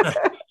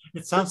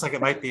 It sounds like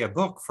it might be a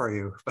book for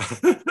you.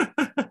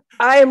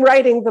 I am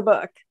writing the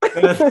book.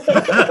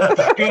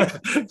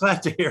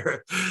 Glad to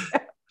hear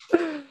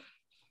it.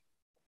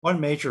 One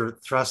major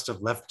thrust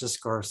of left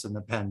discourse in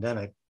the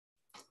pandemic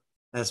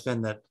has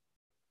been that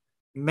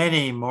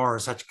many more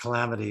such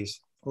calamities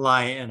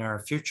lie in our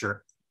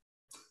future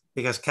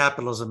because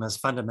capitalism has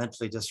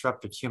fundamentally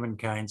disrupted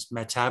humankind's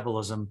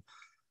metabolism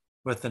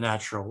with the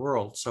natural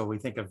world. So we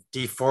think of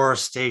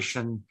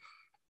deforestation,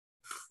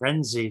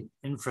 frenzied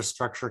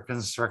infrastructure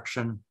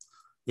construction,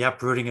 the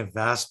uprooting of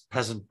vast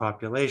peasant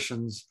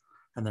populations,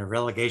 and their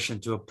relegation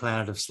to a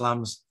planet of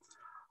slums,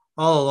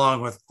 all along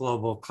with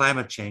global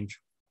climate change.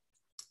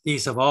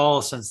 These have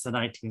all, since the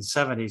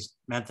 1970s,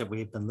 meant that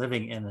we've been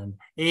living in an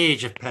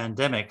age of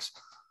pandemics,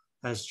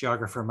 as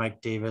geographer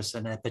Mike Davis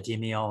and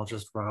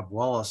epidemiologist Rob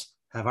Wallace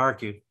have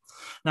argued.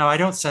 Now, I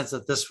don't sense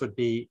that this would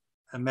be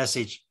a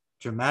message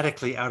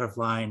dramatically out of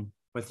line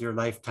with your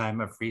lifetime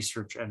of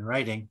research and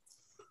writing.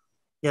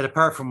 Yet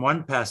apart from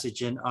one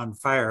passage in On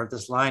Fire,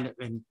 this line of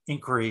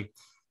inquiry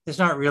is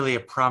not really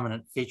a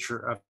prominent feature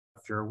of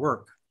your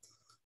work.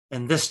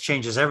 And this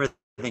changes everything.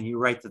 You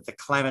write that the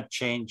climate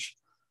change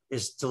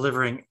is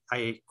delivering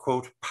a,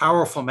 quote,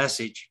 powerful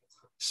message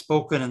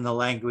spoken in the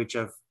language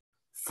of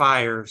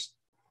fires,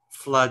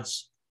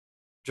 floods,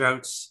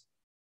 droughts,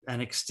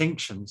 and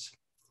extinctions.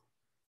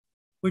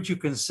 Would you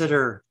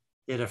consider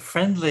it a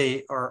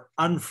friendly or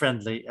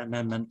unfriendly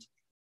amendment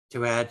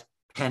to add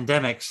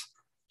pandemics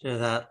to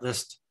that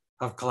list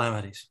of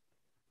calamities?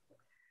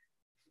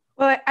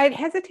 Well, I'd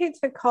hesitate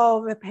to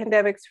call the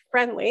pandemics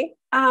friendly,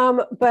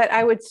 but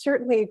I would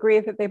certainly agree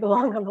that they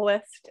belong on the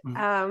list.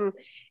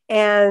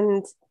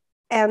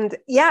 And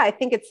yeah, I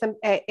think it's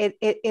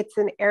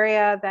an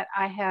area that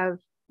I have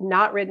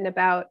not written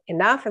about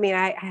enough. I mean,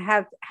 I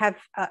have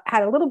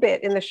had a little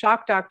bit in the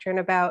Shock Doctrine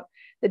about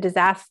the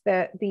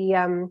disaster,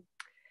 the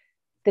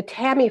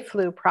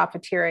Tamiflu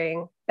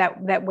profiteering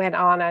that went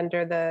on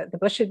under the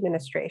Bush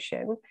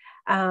administration,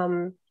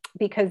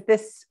 because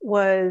this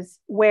was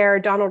where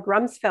Donald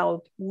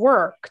Rumsfeld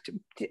worked.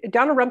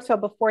 Donald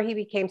Rumsfeld, before he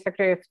became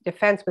Secretary of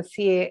Defense, was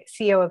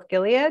CEO of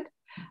Gilead.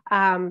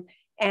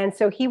 And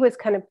so he was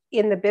kind of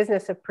in the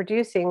business of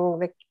producing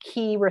the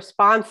key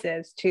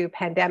responses to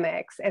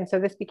pandemics. And so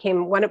this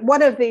became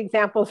one of the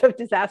examples of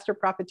disaster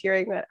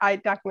profiteering that I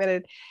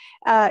documented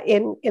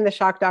in the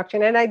Shock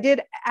Doctrine. And I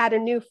did add a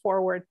new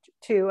foreword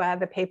to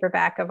the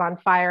paperback of On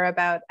Fire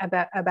about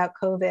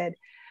COVID.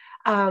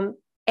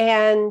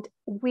 And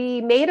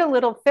we made a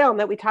little film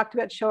that we talked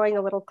about showing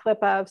a little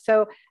clip of.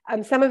 So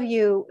some of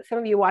you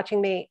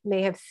watching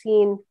may have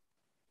seen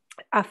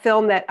a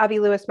film that Avi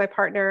Lewis, my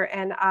partner,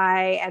 and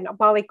I, and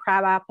Molly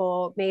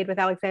Crabapple made with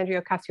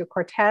Alexandria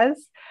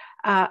Ocasio-Cortez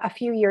a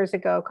few years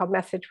ago, called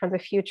Message from the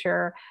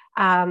Future,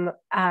 and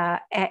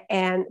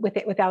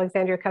with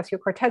Alexandria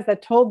Ocasio-Cortez,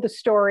 that told the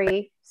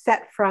story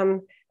set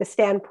from the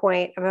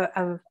standpoint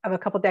of a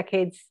couple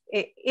decades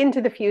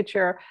into the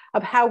future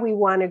of how we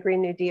want a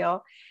Green New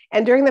Deal.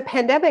 And during the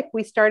pandemic,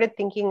 we started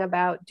thinking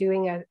about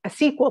doing a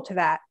sequel to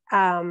that.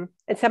 And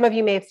some of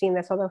you may have seen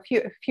this, although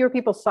fewer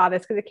people saw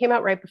this because it came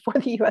out right before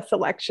the US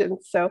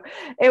elections. So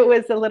it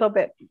was a little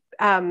bit,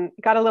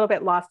 got a little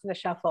bit lost in the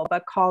shuffle,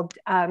 but called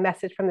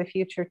Message from the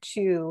Future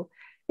to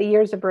the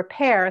Years of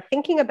Repair,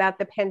 thinking about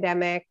the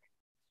pandemic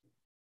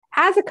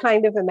as a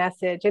kind of a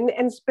message.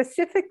 And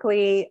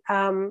specifically,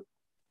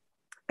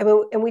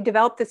 and we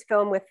developed this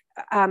film with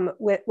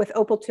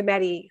Opal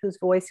Tometi, whose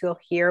voice you'll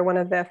hear, one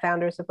of the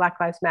founders of Black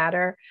Lives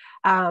Matter.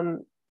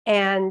 And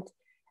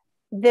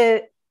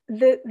the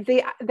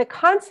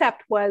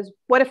concept was,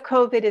 what if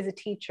COVID is a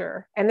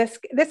teacher? And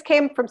this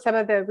came from some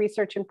of the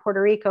research in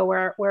Puerto Rico,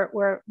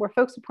 where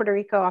folks in Puerto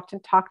Rico often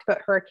talked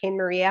about Hurricane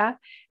Maria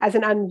as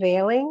an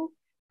unveiling,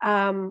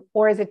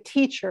 or as a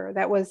teacher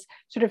that was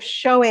sort of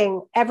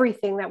showing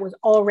everything that was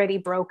already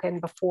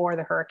broken before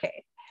the hurricane.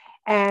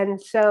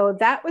 And so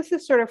that was the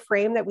sort of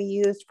frame that we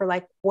used for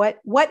like,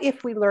 what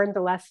if we learned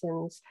the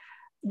lessons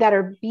that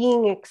are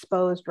being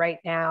exposed right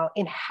now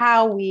in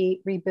how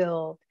we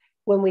rebuild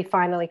when we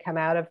finally come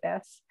out of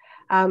this.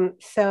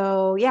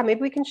 So yeah,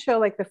 maybe we can show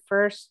like the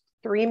first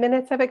 3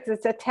 minutes of it, because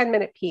it's a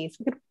 10-minute piece.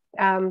 We could,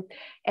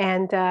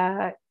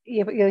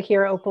 you'll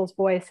hear Opal's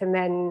voice, and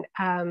then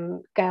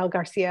Gael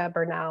Garcia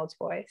Bernal's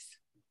voice.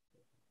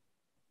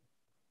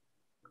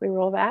 Can we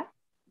roll that?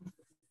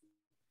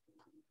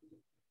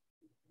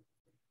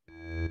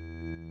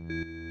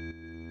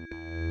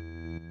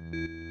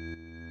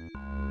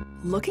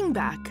 Looking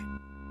back,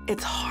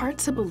 it's hard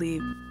to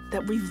believe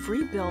that we've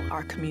rebuilt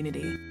our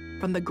community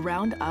from the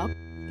ground up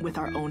with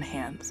our own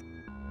hands.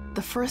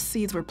 The first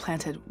seeds were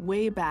planted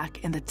way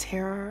back in the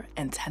terror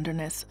and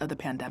tenderness of the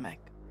pandemic.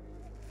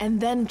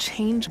 And then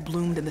change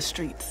bloomed in the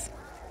streets,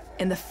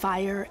 in the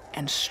fire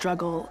and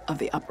struggle of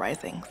the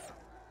uprisings.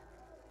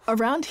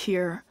 Around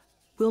here,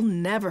 we'll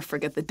never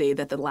forget the day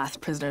that the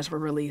last prisoners were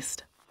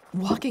released,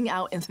 walking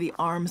out into the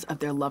arms of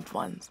their loved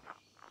ones.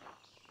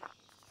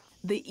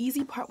 The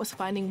easy part was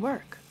finding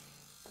work.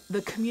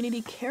 The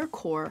Community Care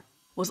Corps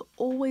was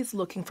always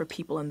looking for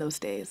people in those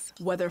days,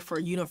 whether for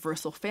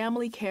universal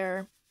family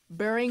care,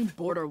 burying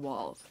border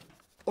walls,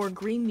 or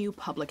green new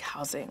public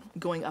housing,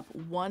 going up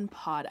one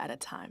pod at a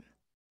time.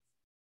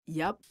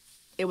 Yep,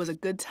 it was a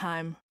good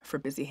time for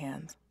busy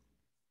hands.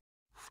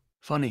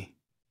 Funny,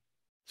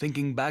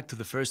 thinking back to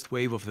the first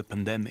wave of the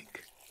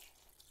pandemic,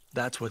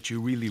 that's what you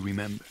really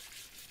remember.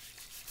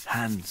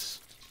 Hands.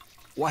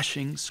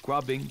 Washing,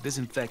 scrubbing,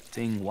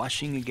 disinfecting,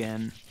 washing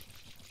again.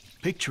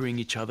 Picturing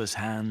each other's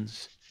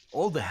hands.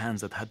 All the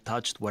hands that had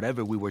touched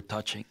whatever we were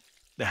touching.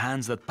 The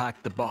hands that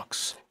packed the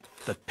box,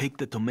 that picked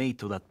the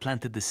tomato, that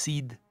planted the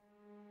seed.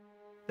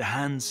 The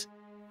hands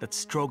that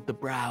stroked the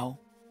brow,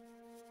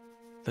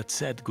 that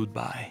said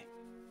goodbye.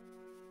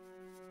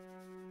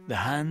 The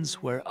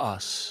hands were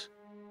us.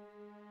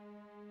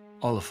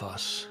 All of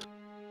us.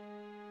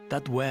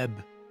 That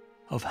web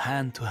of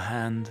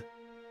hand-to-hand,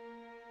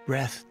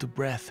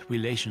 breath-to-breath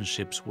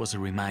relationships was a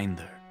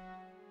reminder.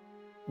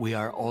 We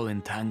are all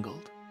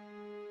entangled,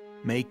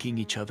 making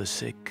each other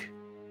sick,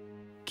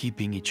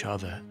 keeping each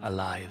other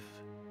alive.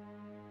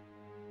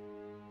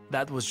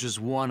 That was just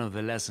one of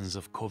the lessons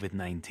of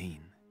COVID-19.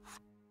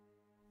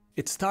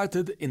 It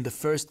started in the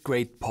first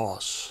great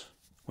pause,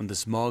 when the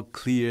smog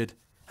cleared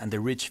and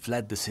the rich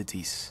fled the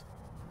cities,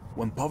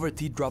 when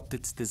poverty dropped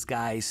its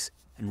disguise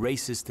and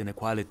racist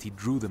inequality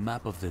drew the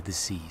map of the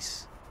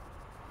disease.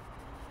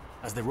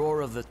 As the roar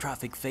of the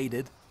traffic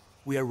faded,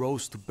 we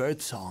arose to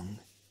birdsong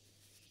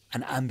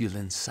and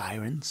ambulance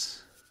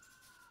sirens.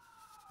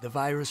 The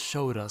virus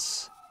showed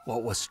us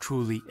what was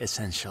truly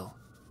essential.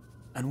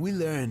 And we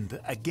learned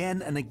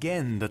again and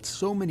again that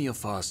so many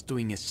of us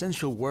doing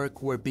essential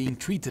work were being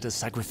treated as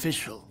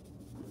sacrificial.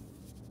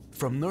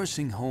 From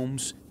nursing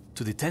homes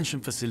to detention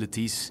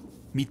facilities,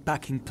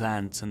 meatpacking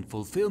plants and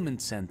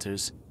fulfillment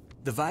centers,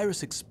 the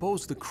virus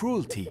exposed the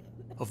cruelty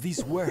of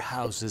these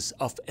warehouses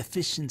of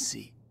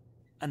efficiency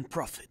and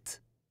profit.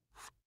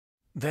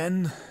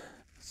 Then,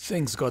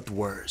 things got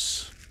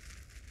worse.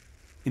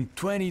 In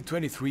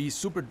 2023,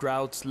 super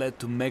droughts led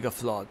to mega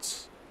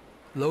floods.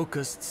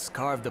 Locusts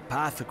carved a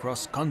path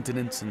across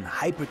continents and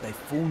hyper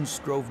typhoons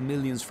drove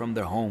millions from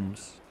their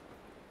homes.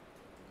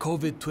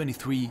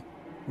 COVID-23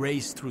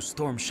 raced through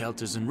storm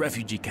shelters and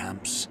refugee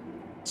camps.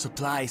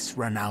 Supplies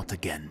ran out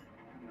again.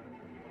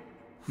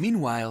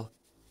 Meanwhile,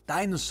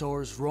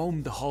 dinosaurs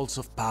roamed the halls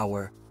of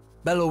power,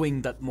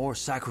 bellowing that more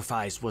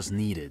sacrifice was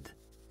needed.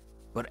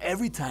 But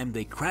every time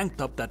they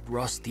cranked up that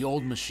rusty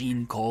old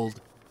machine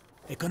called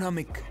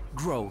economic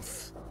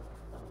growth,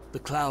 the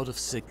cloud of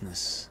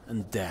sickness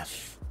and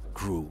death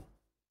grew.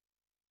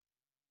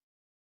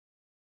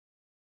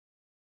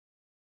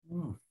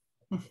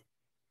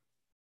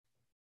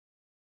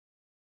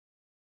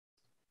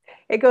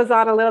 It goes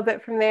on a little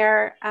bit from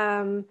there.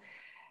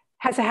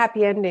 Has a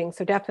happy ending,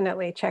 so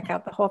definitely check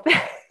out the whole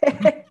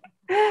thing.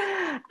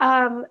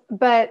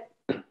 But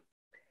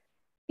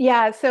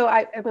yeah, so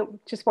I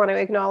just want to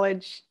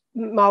acknowledge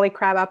Molly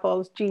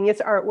Crabapple's genius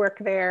artwork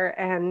there,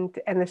 and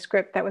the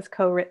script that was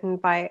co-written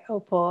by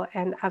Opal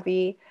and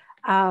Avi.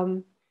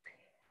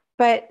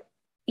 But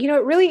you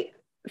know, really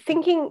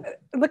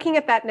looking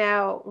at that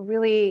now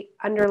really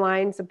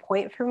underlines a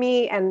point for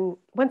me. And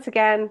once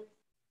again,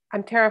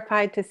 I'm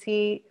terrified to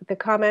see the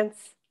comments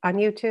on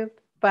YouTube.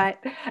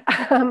 But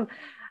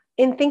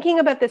in thinking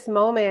about this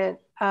moment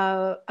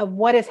of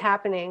what is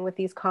happening with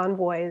these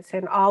convoys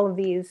and all of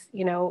these,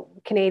 you know,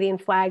 Canadian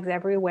flags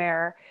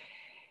everywhere,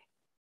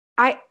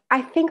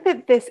 I think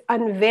that this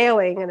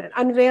unveiling, and an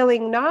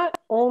unveiling not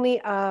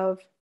only of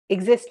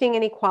existing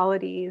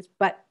inequalities,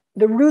 but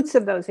the roots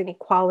of those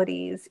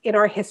inequalities in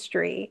our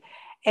history.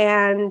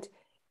 And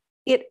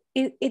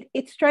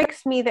it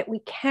strikes me that we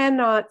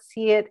cannot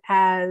see it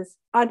as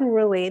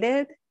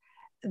unrelated,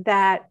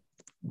 that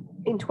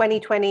in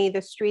 2020,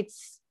 the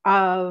streets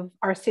of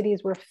our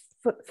cities were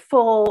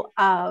full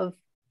of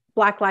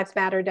Black Lives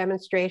Matter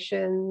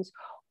demonstrations,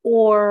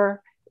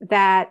 or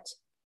that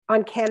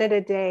on Canada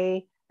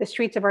Day, the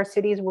streets of our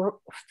cities were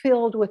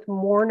filled with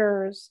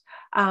mourners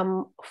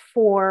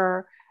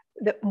for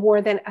the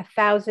more than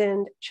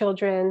 1,000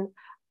 children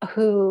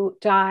who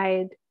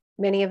died,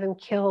 many of them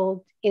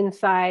killed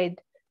inside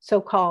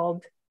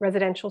so-called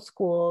residential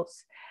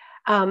schools,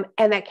 and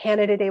that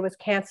Canada Day was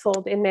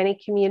canceled in many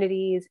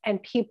communities,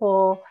 and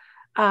people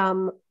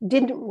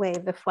didn't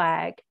wave the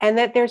flag. And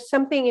that there's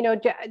something, you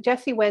know,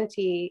 Jesse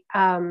Wente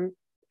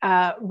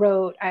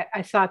wrote,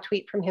 I saw a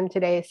tweet from him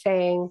today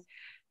saying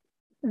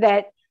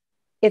that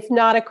it's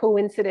not a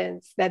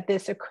coincidence that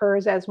this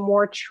occurs as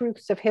more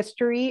truths of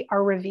history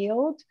are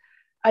revealed,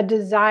 a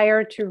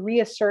desire to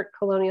reassert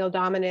colonial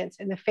dominance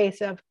in the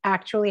face of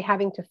actually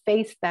having to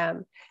face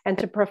them, and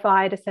to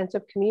provide a sense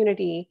of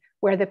community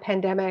where the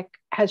pandemic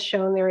has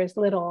shown there is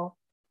little.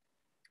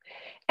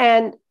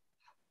 And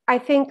I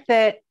think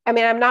that, I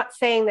mean, I'm not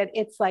saying that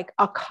it's like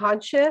a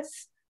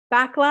conscious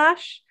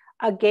backlash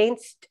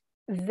against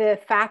the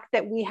fact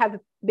that we have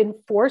been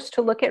forced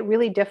to look at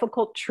really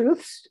difficult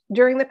truths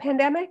during the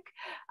pandemic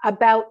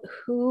about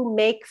who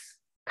makes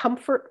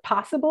comfort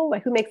possible,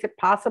 like who makes it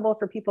possible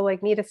for people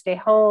like me to stay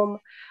home,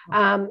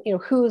 you know,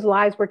 whose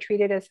lives were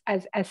treated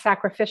as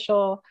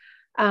sacrificial,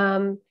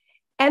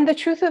 and the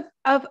truth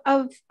of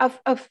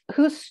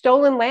whose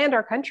stolen land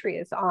our country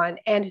is on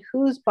and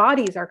whose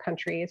bodies our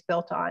country is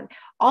built on.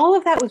 All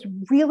of that was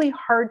really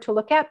hard to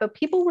look at, but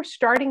people were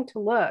starting to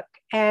look.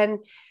 And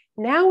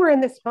now we're in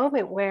this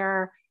moment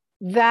where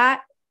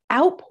that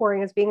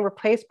outpouring is being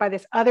replaced by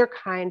this other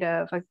kind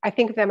of, I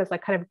think of them as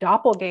like kind of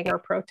doppelganger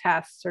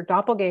protests or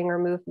doppelganger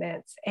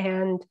movements.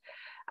 And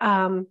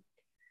yeah,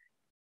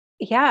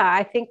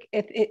 I think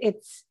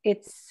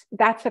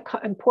that's an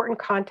important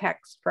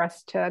context for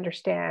us to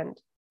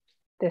understand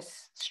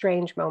this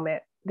strange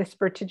moment, this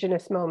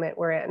vertiginous moment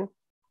we're in.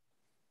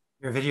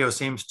 Your video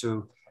seems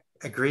to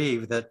agree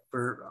that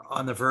we're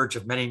on the verge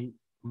of many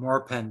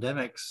more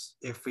pandemics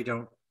if we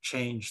don't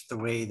change the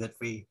way that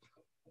we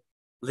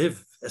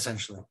live,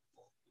 essentially.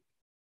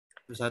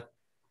 Is that?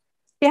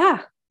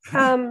 Yeah.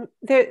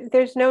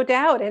 There's no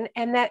doubt, and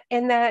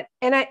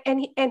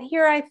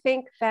here I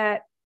think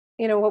that,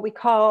 you know, what we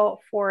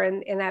call for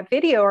in that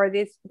video are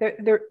these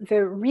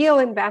the real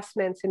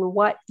investments in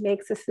what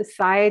makes a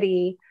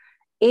society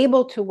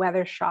able to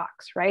weather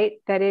shocks, right?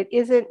 That it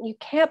isn't, you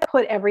can't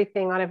put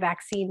everything on a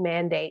vaccine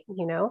mandate,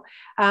 you know.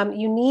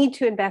 You need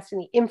to invest in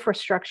the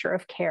infrastructure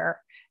of care,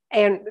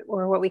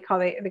 or what we call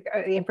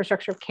the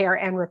infrastructure of care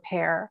and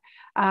repair.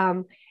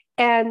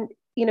 And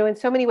you know, in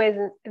so many ways,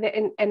 and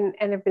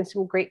there have been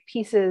some great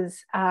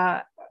pieces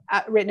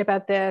written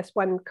about this,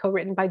 one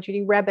co-written by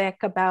Judy Rebick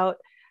about,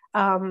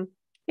 you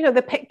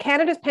know,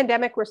 Canada's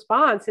pandemic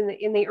response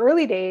in the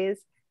early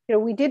days. You know,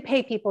 we did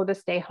pay people to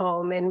stay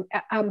home, and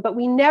but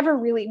we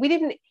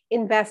didn't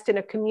invest in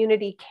a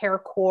community care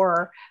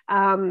core.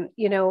 You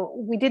know,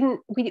 we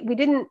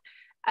didn't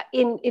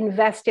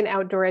invest in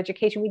outdoor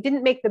education. We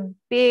didn't make the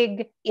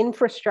big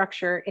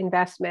infrastructure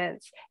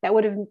investments that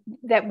would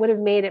have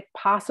made it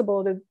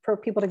possible for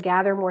people to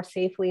gather more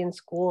safely in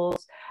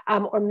schools,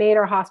 or made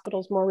our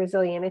hospitals more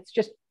resilient. It's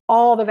just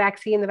all the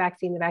vaccine, and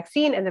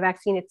the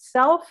vaccine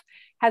itself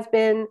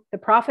the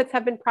profits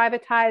have been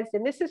privatized.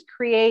 And this has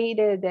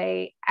created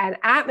an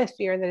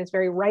atmosphere that is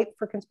very ripe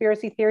for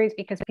conspiracy theories,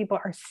 because people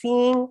are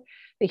seeing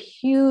the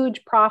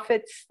huge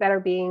profits that are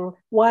being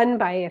won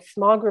by a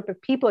small group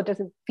of people. It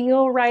doesn't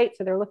feel right,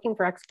 so they're looking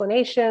for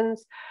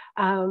explanations.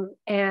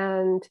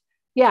 And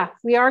yeah,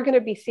 we are going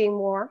to be seeing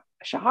more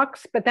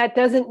shocks, but that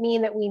doesn't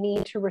mean that we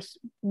need to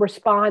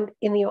respond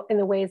in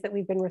the ways that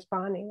we've been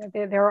responding.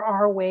 There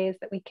are ways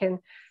that we can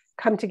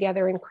come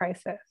together in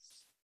crisis.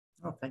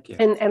 Oh, thank you.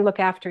 And look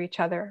after each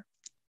other.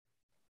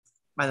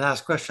 My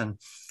last question.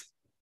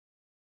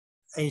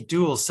 A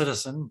dual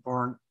citizen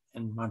born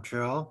in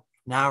Montreal,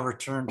 now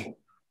returned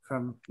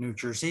from New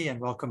Jersey and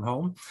welcome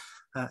home,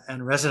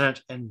 and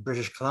resident in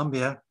British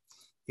Columbia,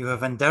 you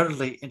have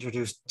undoubtedly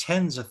introduced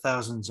tens of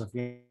thousands of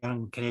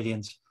young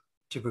Canadians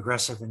to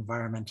progressive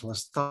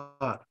environmentalist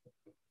thought.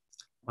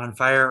 On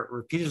Fire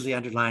repeatedly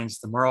underlines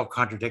the moral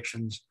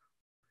contradictions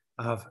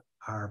of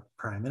our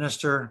prime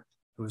minister,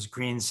 who was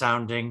green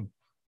sounding,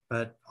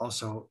 but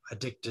also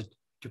addicted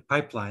to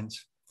pipelines.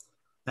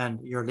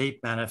 And your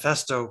LEAP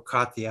manifesto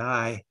caught the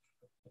eye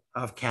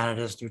of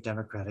Canada's New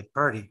Democratic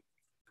Party.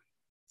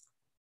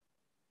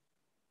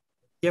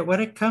 Yet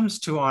when it comes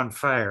to On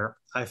Fire,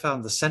 I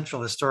found the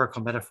central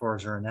historical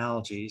metaphors or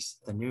analogies,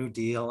 the New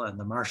Deal and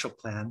the Marshall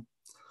Plan,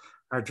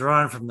 are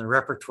drawn from the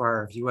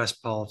repertoire of US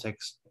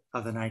politics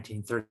of the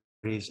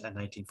 1930s and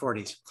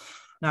 1940s.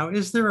 Now,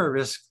 is there a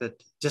risk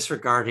that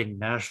disregarding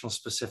national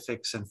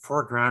specifics and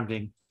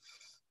foregrounding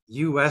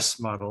US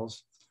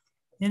models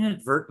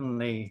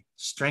inadvertently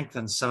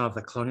strengthens some of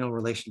the colonial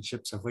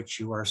relationships of which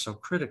you are so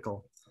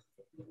critical?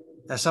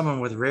 As someone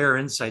with rare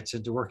insights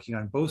into working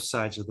on both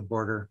sides of the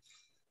border,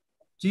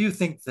 do you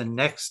think the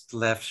next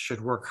left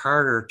should work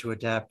harder to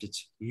adapt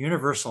its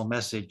universal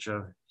message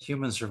of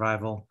human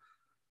survival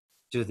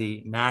to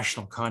the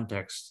national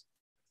context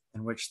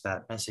in which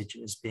that message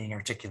is being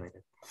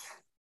articulated?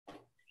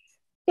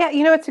 Yeah,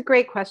 it's a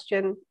great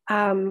question.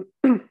 And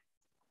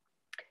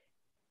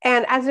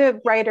as a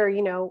writer,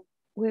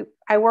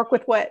 I work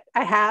with what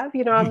I have.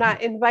 I'm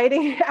not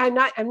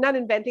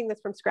inventing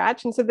this from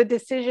scratch. And so the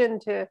decision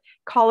to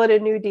call it a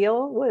New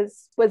Deal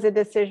was a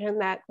decision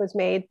that was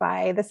made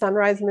by the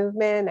Sunrise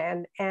Movement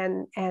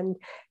and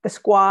the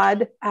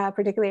Squad,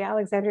 particularly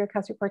Alexandria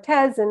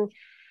Ocasio-Cortez, and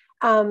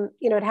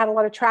it had a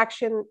lot of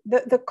traction.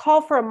 The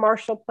call for a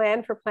Marshall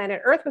Plan for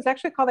planet Earth was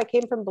actually a call that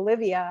came from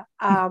Bolivia.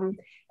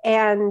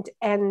 And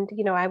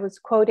I was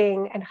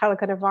quoting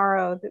Angelica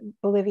Navarro,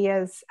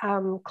 Bolivia's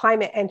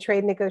climate and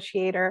trade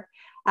negotiator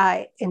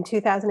in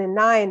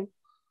 2009.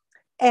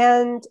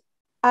 And,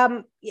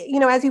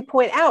 as you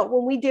point out,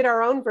 when we did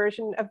our own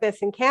version of this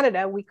in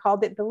Canada, we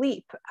called it the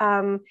LEAP.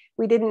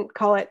 We didn't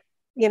call it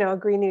a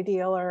Green New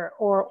Deal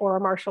or a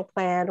Marshall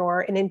Plan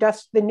or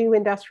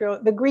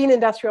the Green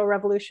Industrial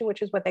Revolution,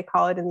 which is what they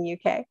call it in the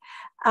UK.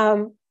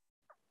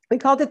 We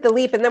called it the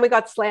LEAP, and then we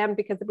got slammed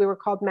because we were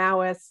called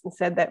Maoists and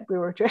said that we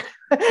were,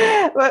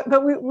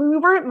 but we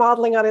weren't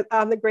modeling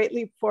on the Great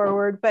Leap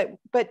Forward. But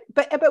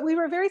we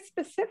were very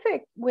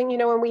specific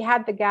when we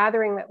had the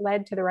gathering that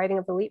led to the writing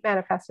of the LEAP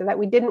Manifesto, that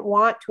we didn't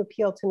want to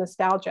appeal to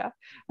nostalgia,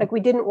 like we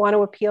didn't want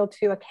to appeal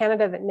to a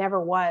Canada that never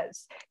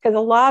was, because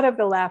a lot of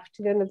the left,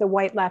 the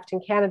white left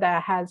in Canada,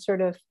 has sort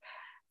of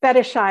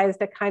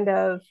fetishized a kind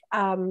of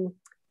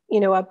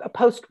a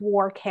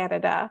post-war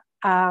Canada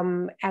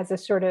as a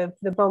sort of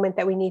the moment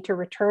that we need to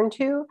return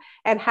to,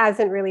 and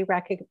hasn't really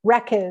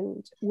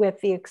reckoned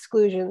with the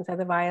exclusions and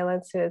the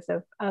violences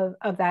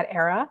of that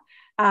era.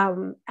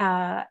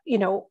 The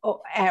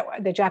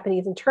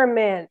Japanese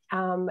internment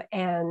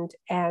and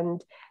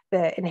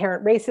the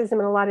inherent racism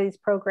in a lot of these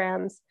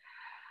programs.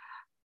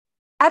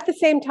 At the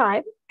same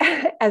time,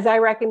 as I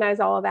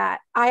recognize all of that,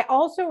 I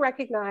also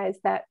recognize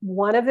that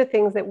one of the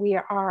things that we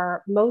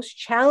are most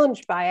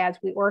challenged by as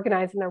we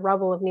organize in the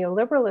rubble of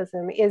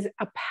neoliberalism is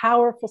a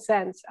powerful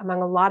sense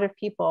among a lot of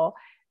people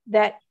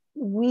that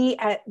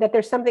that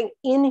there's something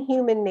in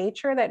human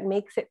nature that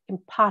makes it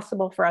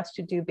impossible for us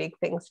to do big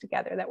things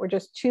together, that we're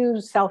just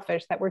too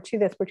selfish, that we're too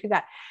this, we're too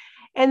that.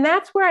 And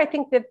that's where I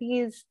think that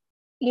these,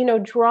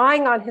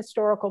 drawing on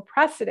historical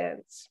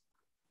precedents,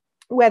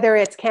 whether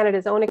it's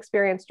Canada's own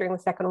experience during the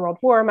Second World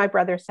War. My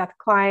brother, Seth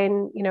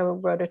Klein,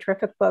 wrote a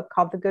terrific book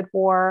called The Good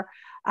War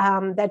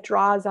that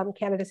draws on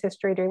Canada's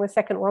history during the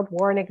Second World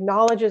War and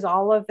acknowledges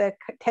all of the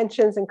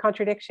tensions and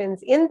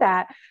contradictions in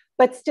that,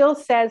 but still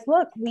says,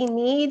 look,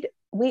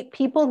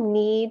 people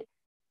need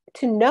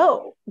to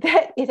know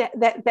that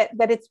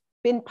it's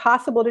been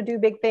possible to do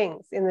big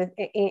things in the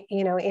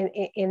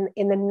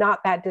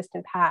not that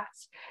distant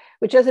past,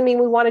 which doesn't mean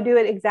we want to do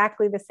it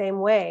exactly the same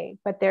way,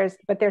 but there's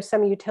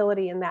some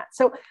utility in that.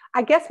 So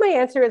I guess my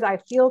answer is I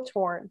feel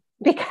torn,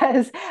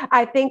 because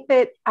I think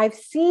that I've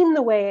seen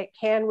the way it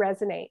can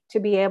resonate to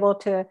be able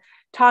to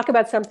talk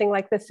about something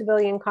like the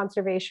Civilian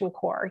Conservation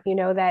Corps,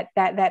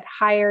 that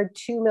hired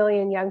 2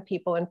 million young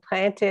people and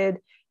planted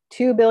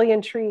 2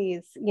 billion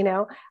trees,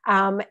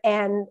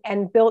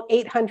 and built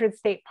 800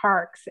 state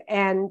parks,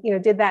 and,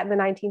 did that in the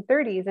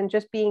 1930s, and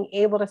just being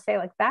able to say,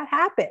 like, that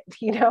happened,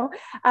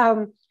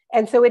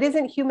 and so it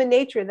isn't human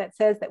nature that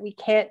says that we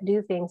can't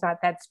do things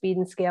at that speed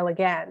and scale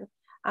again.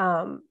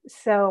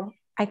 So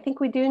I think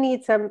we do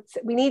need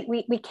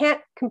we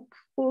can't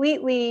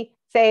completely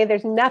say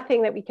there's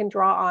nothing that we can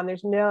draw on.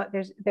 There's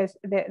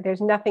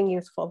nothing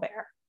useful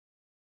there.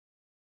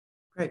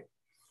 Great.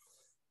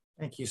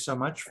 Thank you so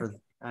much for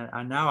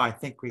and now I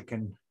think we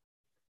can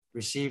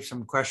receive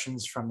some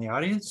questions from the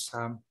audience.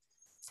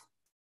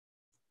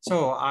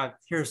 So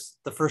here's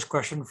the first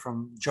question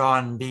from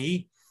John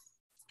B.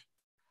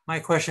 My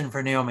question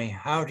for Naomi: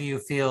 how do you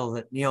feel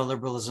that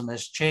neoliberalism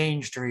has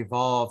changed or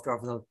evolved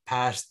over the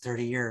past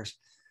 30 years?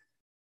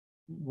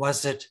 What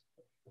is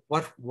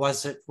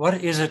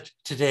it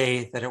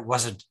today that it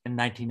wasn't in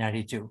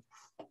 1992?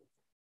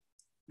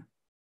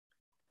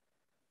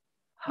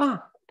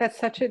 That's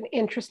such an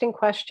interesting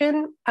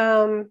question.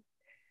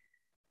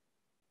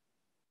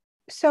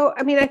 So,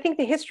 I think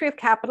the history of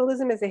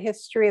capitalism is a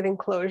history of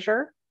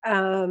enclosure.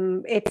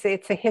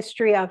 It's a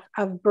history of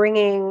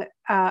bringing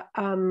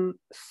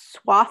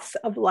swaths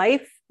of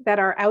life that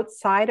are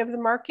outside of the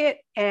market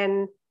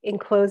and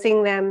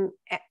enclosing them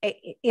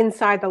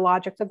inside the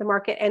logics of the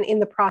market, and in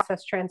the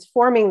process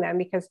transforming them,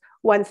 because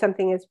once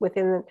something is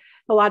within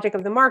the logic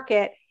of the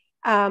market,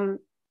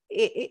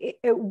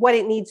 what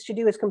it needs to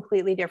do is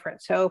completely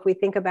different. So if we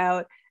think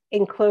about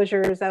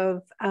enclosures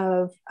of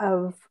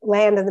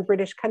land in the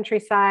British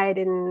countryside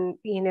in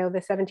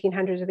the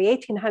 1700s or the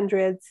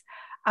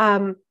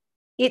 1800s,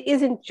 it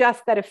isn't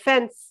just that a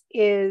fence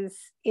is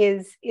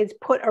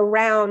put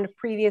around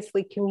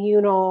previously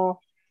communal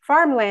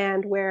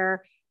farmland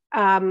where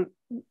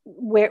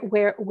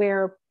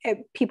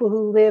people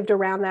who lived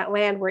around that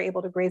land were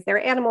able to graze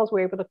their animals, were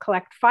able to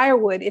collect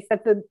firewood. It's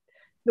that the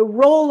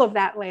role of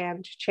that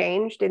land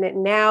changed, and it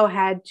now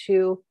had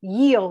to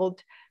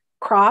yield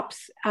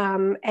crops,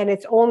 and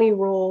its only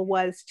role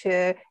was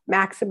to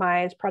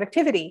maximize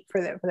productivity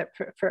for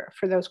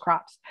those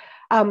crops.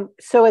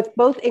 So it's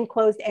both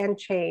enclosed and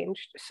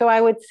changed. So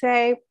I would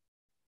say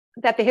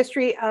that the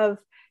history of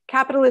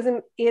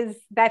capitalism is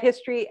that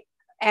history,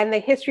 and the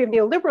history of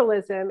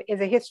neoliberalism is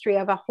a history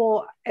of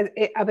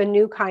a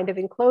new kind of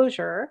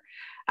enclosure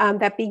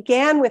that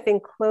began with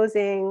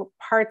enclosing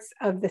parts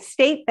of the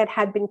state that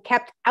had been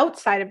kept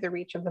outside of the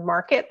reach of the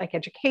market, like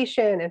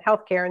education and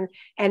healthcare,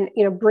 and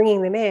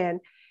bringing them in.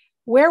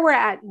 Where we're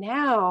at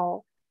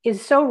now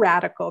is so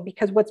radical,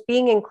 because what's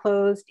being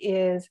enclosed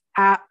is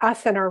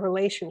us and our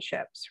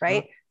relationships,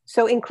 right? Mm-hmm.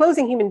 So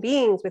enclosing human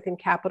beings within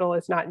capital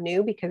is not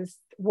new, because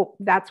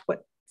that's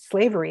what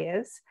slavery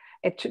is.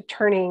 It's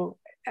turning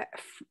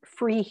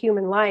free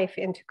human life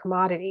into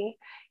commodity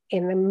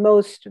in the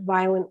most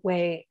violent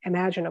way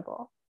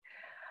imaginable.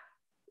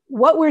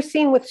 What we're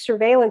seeing with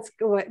surveillance,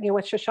 what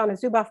Shoshana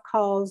Zuboff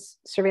calls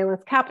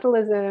surveillance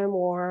capitalism,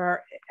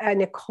 or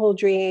Nick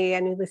Holdry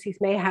and Ulysses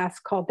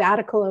Mayhas call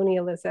data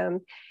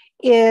colonialism,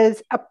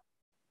 is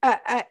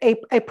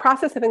a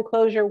process of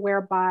enclosure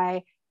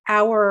whereby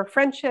our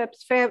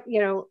friendships,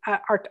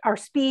 our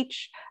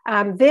speech,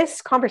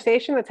 this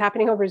conversation that's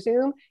happening over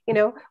Zoom,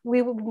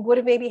 we would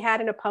have maybe had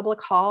in a public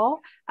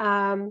hall,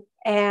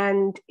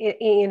 and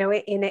in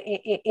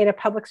a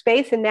public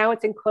space, and now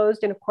it's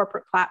enclosed in a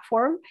corporate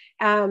platform.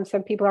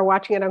 Some people are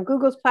watching it on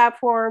Google's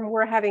platform.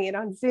 We're having it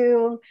on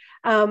Zoom.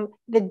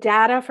 The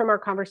data from our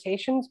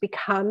conversations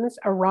becomes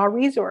a raw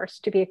resource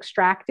to be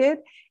extracted.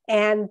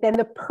 And then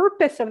the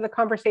purpose of the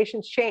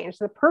conversations change.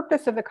 The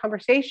purpose of the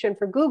conversation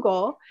for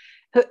Google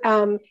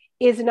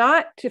is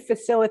not to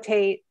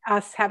facilitate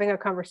us having a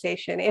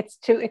conversation. It's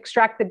to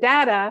extract the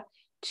data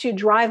to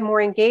drive more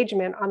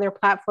engagement on their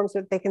platforms so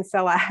that they can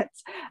sell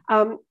ads.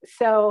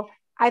 So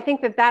I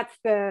think that's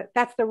the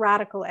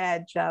radical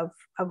edge of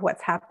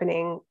what's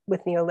happening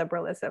with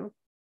neoliberalism.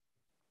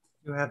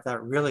 You have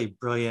that really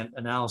brilliant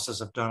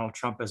analysis of Donald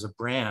Trump as a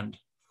brand.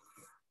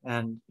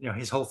 And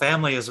his whole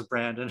family is a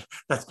brand, and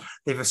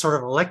they've sort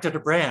of elected a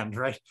brand,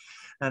 right?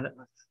 And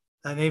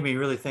that made me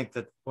really think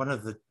that one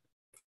of the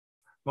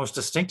most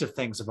distinctive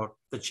things about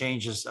the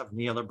changes of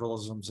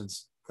neoliberalism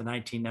since the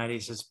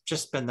 1990s has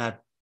just been that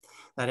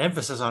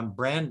emphasis on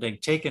branding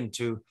taken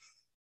to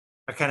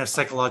a kind of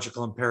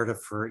psychological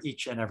imperative for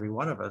each and every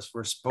one of us.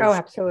 We're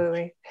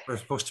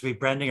supposed to be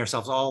branding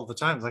ourselves all the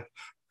time. Like,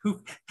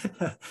 who?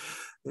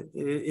 It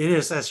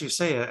is, as you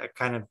say, a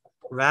kind of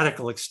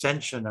radical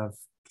extension of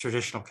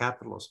traditional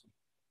capitalism.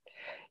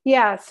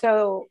 Yeah,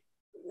 so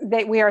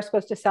that we are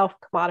supposed to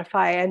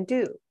self-commodify and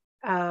do.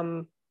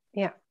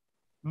 Yeah.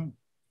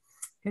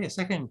 Okay, a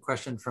second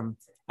question from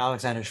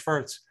Alexander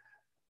Schwartz.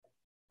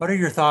 What are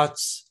your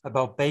thoughts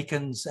about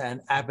Bacon's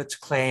and Abbott's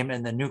claim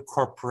in The New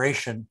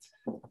Corporation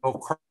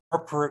about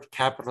corporate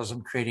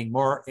capitalism creating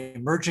more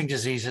emerging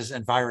diseases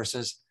and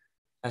viruses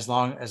as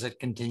long as it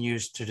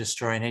continues to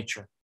destroy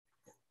nature?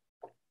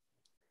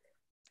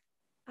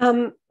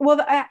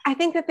 Well, I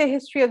think that the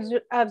history of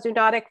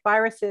zoonotic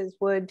viruses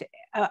would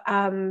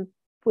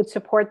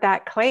support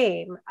that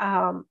claim.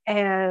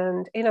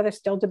 And there's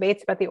still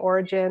debates about the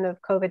origin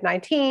of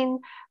COVID-19,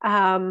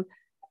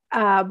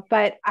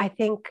 but I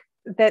think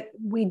that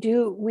we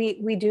do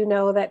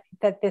know that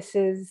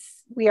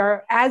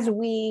as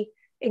we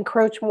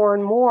encroach more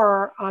and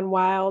more on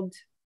wild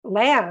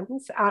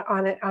lands,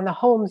 on the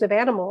homes of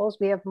animals,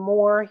 we have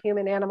more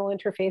human-animal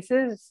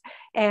interfaces,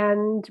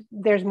 and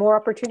there's more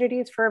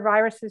opportunities for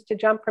viruses to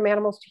jump from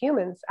animals to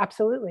humans.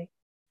 Absolutely.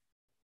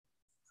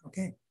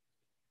 Okay.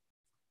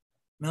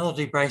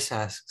 Melody Bryce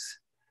asks,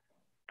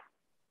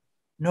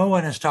 no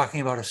one is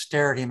talking about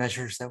austerity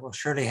measures that will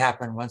surely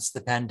happen once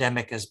the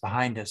pandemic is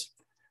behind us.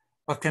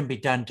 What can be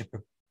done to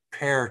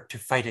prepare to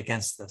fight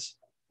against this?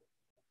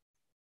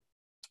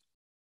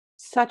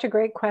 Such a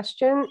great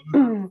question.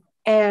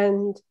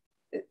 And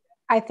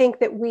I think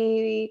that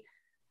what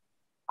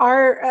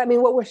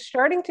we're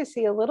starting to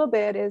see a little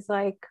bit is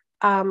kind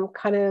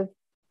of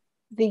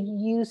the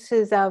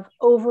uses of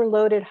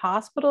overloaded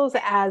hospitals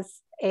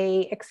as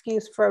a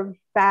excuse for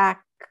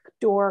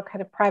backdoor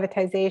kind of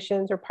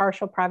privatizations or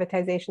partial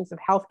privatizations of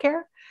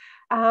healthcare.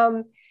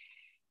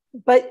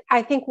 but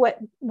I think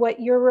what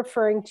you're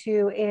referring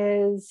to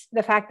is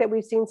the fact that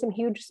we've seen some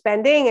huge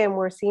spending and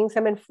we're seeing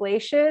some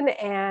inflation,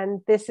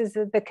 and this is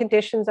the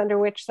conditions under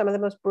which some of the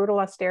most brutal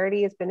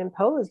austerity has been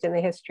imposed in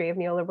the history of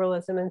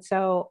neoliberalism. And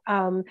so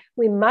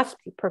we must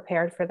be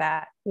prepared for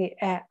that.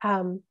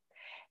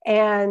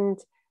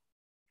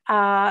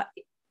 I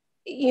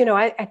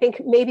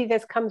think maybe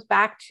this comes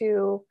back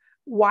to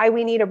why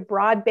we need a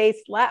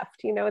broad-based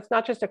left. It's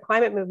not just a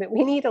climate movement,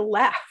 we need a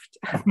left.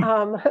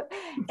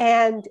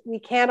 And we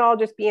can't all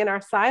just be in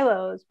our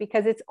silos,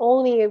 because it's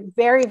only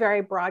very,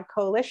 very broad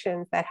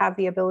coalitions that have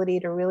the ability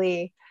to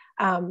really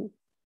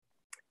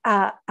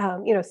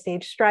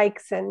stage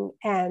strikes and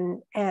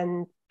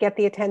get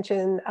the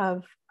attention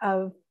of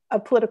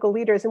political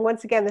leaders. And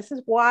once again, this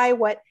is why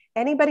what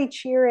anybody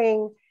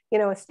cheering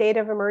a state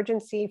of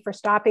emergency for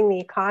stopping the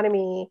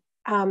economy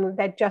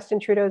that Justin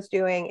Trudeau's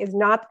doing is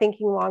not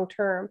thinking long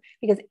term,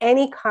 because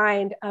any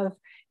kind of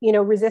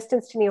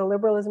resistance to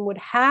neoliberalism would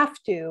have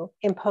to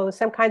impose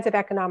some kinds of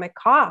economic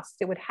costs.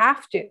 It would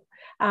have to.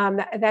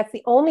 That's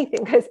the only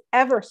thing that has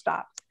ever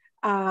stopped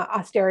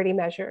austerity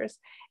measures.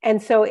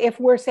 And so if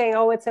we're saying,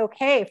 oh, it's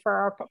okay for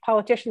our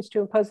politicians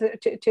to impose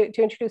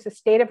to introduce a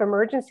state of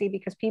emergency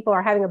because people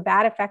are having a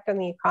bad effect on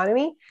the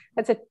economy,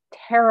 that's a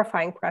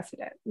terrifying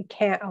precedent. We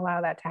can't allow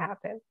that to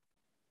happen.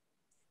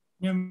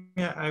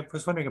 Yeah, I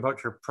was wondering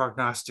about your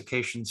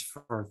prognostications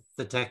for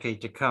the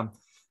decade to come.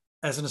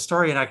 As an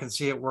historian, I can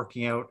see it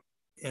working out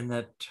in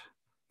that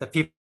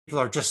people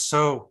are just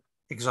so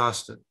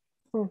exhausted.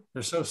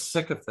 They're so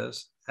sick of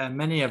this, and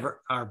many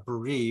are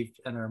bereaved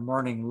and are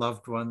mourning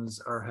loved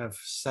ones or have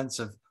sense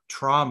of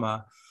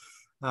trauma.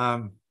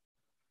 To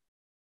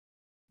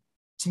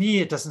me,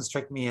 it doesn't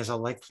strike me as a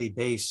likely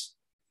base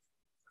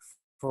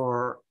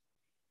for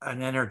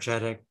an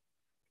energetic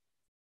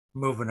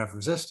movement of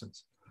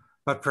resistance.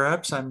 But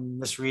perhaps I'm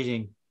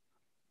misreading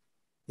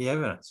the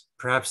evidence.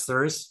 Perhaps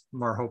there is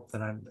more hope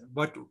than I'm.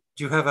 What do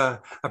you have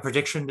a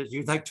prediction that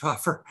you'd like to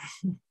offer?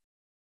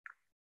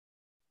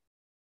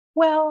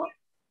 Well,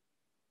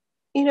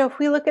 if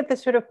we look at the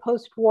sort of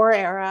post-war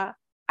era,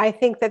 I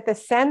think that the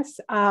sense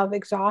of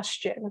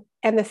exhaustion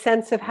and the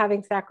sense of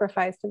having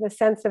sacrificed and the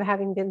sense of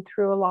having been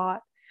through a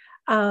lot,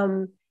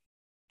 and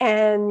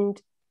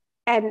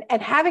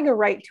having a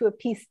right to a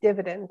peace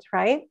dividend,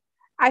 right?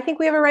 I think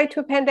we have a right to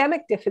a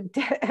pandemic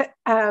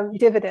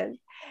dividend.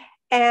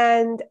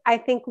 And I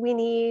think we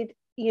need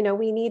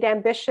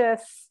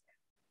ambitious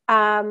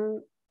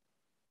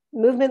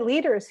movement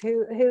leaders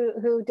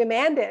who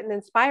demand it and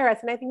inspire us.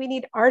 And I think we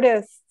need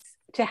artists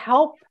to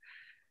help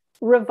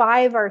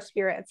revive our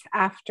spirits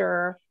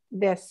after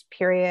this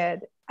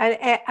period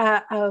of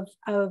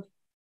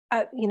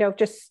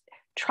just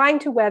trying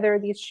to weather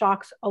these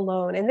shocks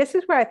alone. And this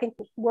is where I think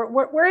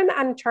we're in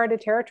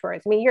uncharted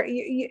territories. I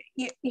mean,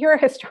 you're a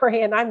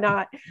historian, I'm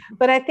not,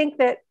 but I think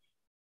that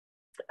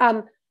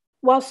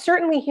while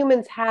certainly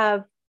humans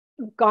have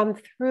gone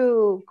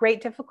through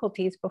great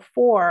difficulties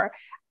before,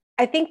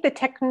 I think the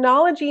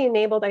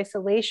technology-enabled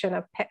isolation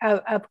of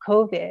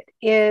COVID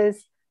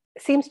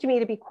seems to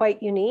me to be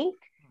quite unique.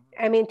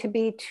 I mean, to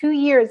be 2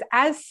 years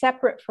as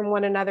separate from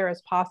one another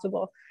as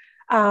possible.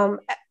 And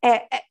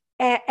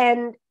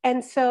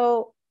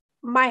so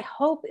my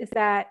hope is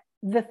that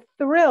the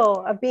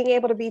thrill of being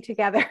able to be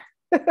together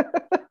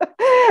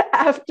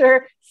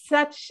after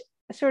such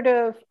sort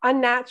of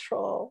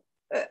unnatural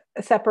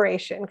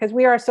separation, because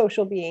we are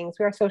social beings,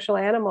 we are social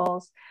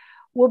animals,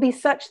 will be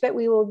such that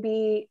we will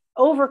be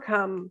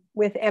overcome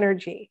with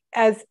energy.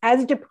 As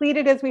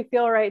depleted as we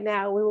feel right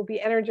now, we will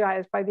be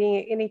energized by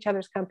being in each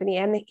other's company.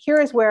 And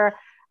here is where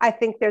I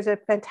think there's a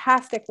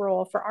fantastic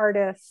role for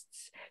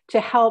artists to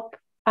help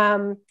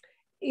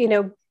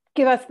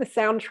give us the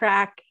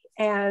soundtrack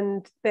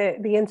and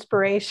the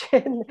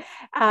inspiration,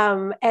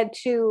 and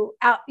to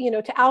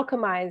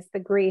alchemize the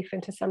grief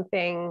into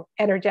something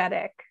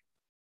energetic.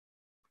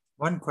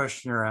 One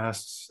questioner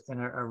asks, and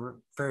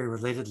very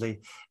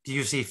relatedly, do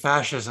you see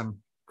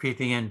fascism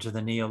creeping into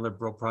the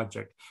neoliberal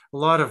project? A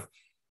lot of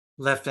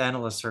left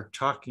analysts are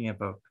talking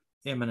about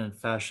imminent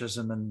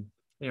fascism, and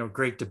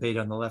great debate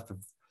on the left of,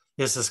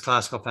 is this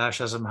classical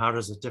fascism? How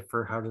does it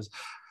differ?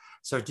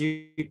 So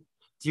do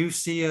you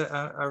see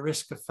a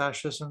risk of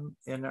fascism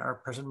in our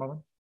present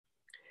moment?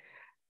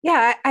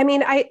 Yeah, I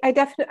mean, I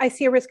definitely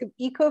see a risk of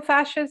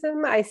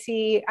eco-fascism. I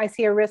see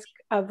a risk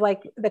of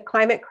like the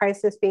climate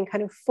crisis being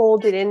kind of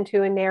folded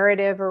into a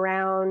narrative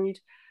around,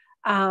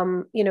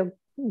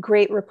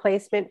 great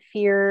replacement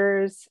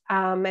fears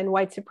and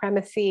white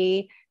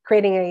supremacy,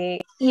 creating a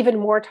even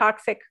more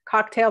toxic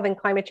cocktail than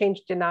climate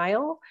change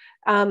denial.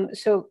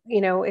 So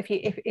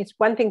if it's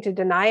one thing to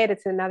deny it,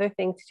 it's another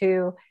thing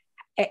to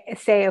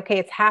say, okay,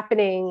 it's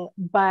happening,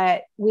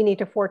 but we need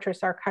to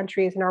fortress our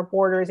countries and our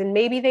borders, and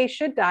maybe they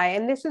should die.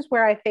 And this is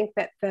where I think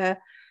that the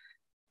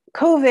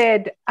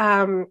COVID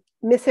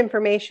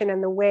misinformation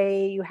and the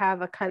way you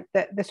have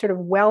the sort of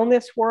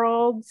wellness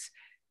worlds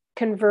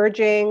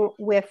converging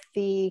with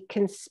the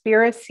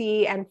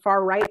conspiracy and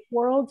far right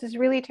worlds is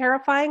really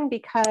terrifying,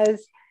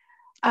 because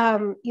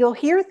you'll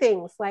hear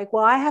things like,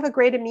 well, I have a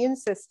great immune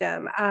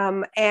system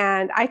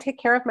and I take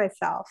care of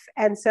myself.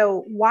 And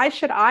so why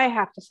should I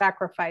have to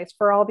sacrifice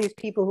for all these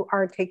people who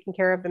aren't taking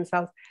care of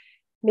themselves?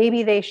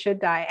 Maybe they should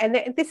die.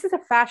 And this is a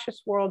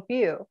fascist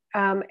worldview.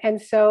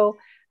 And so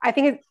I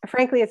think,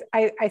 frankly,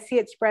 I see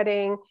it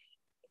spreading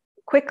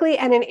quickly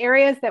and in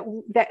areas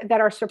that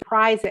are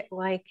surprising,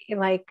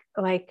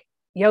 like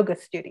yoga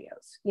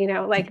studios,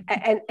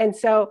 and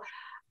so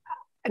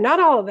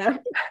not all of them,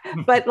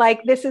 but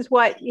like this is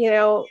what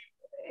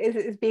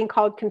is being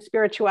called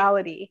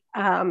conspirituality,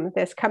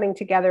 this coming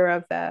together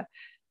of the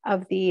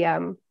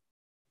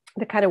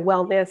kind of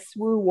wellness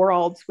woo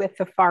worlds with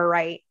the far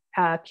right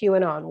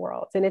QAnon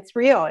worlds. And it's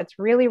real. It's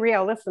really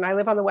real. Listen, I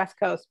live on the West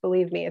Coast.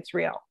 Believe me, it's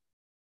real.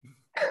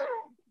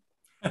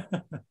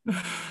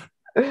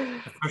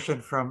 A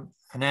question from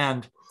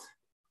Anand.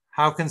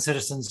 How can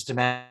citizens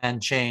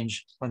demand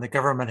change when the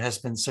government has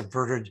been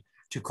subverted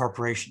to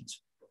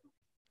corporations?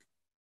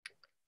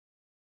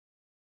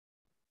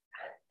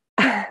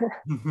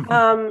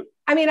 I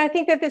mean, I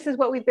think that this is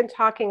what we've been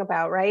talking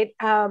about, right?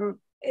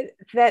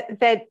 That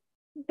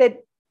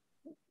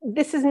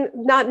this is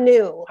not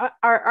new.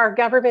 Our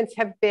governments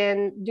have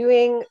been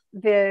doing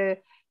the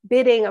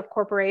bidding of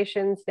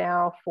corporations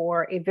now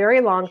for a very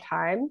long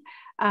time,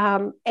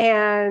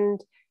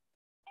 and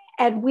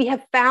we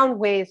have found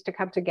ways to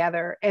come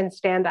together and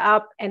stand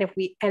up and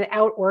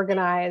out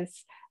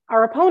organize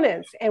our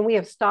opponents. And we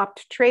have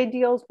stopped trade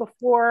deals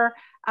before,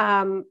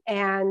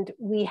 and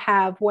we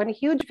have won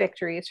huge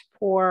victories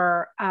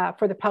for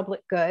the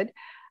public good.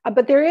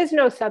 But there is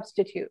no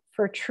substitute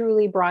for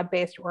truly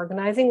broad-based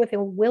organizing with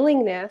a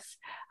willingness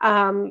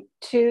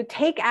to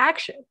take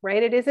action,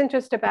 right? It isn't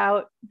just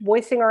about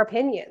voicing our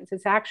opinions.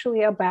 It's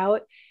actually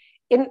about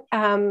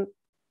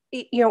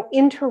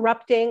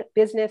interrupting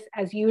business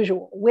as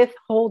usual,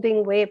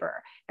 withholding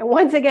labor. And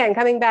once again,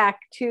 coming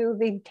back to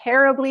the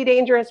terribly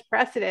dangerous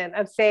precedent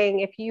of saying,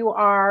 if you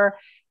are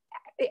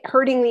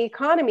hurting the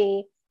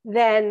economy,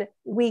 then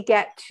we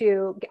get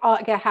to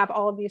have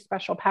all of these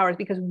special powers,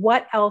 because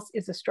what else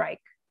is a strike?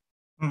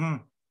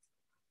 Mm-hmm.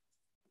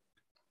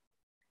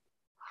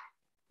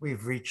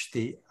 We've reached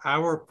the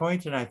hour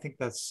point, and I think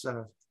that's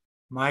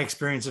my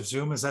experience of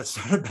Zoom is that's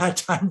not a bad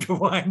time to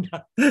wind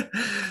up.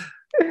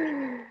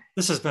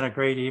 This has been a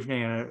great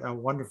evening and a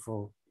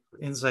wonderful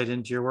insight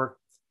into your work.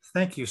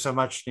 Thank you so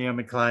much,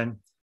 Naomi Klein,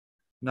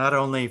 not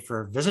only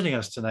for visiting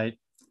us tonight,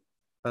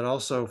 but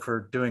also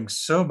for doing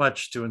so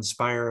much to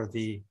inspire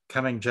the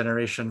coming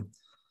generation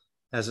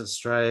as it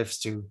strives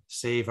to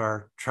save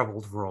our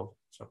troubled world.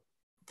 So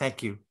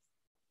thank you.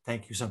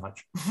 Thank you so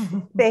much.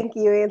 Thank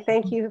you. And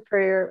thank you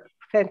for your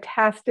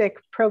fantastic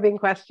probing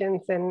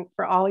questions and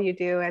for all you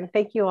do. And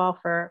thank you all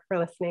for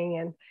listening.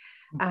 And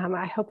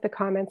I hope the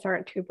comments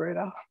aren't too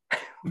brutal.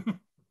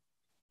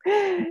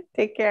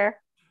 Take care.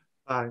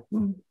 Bye.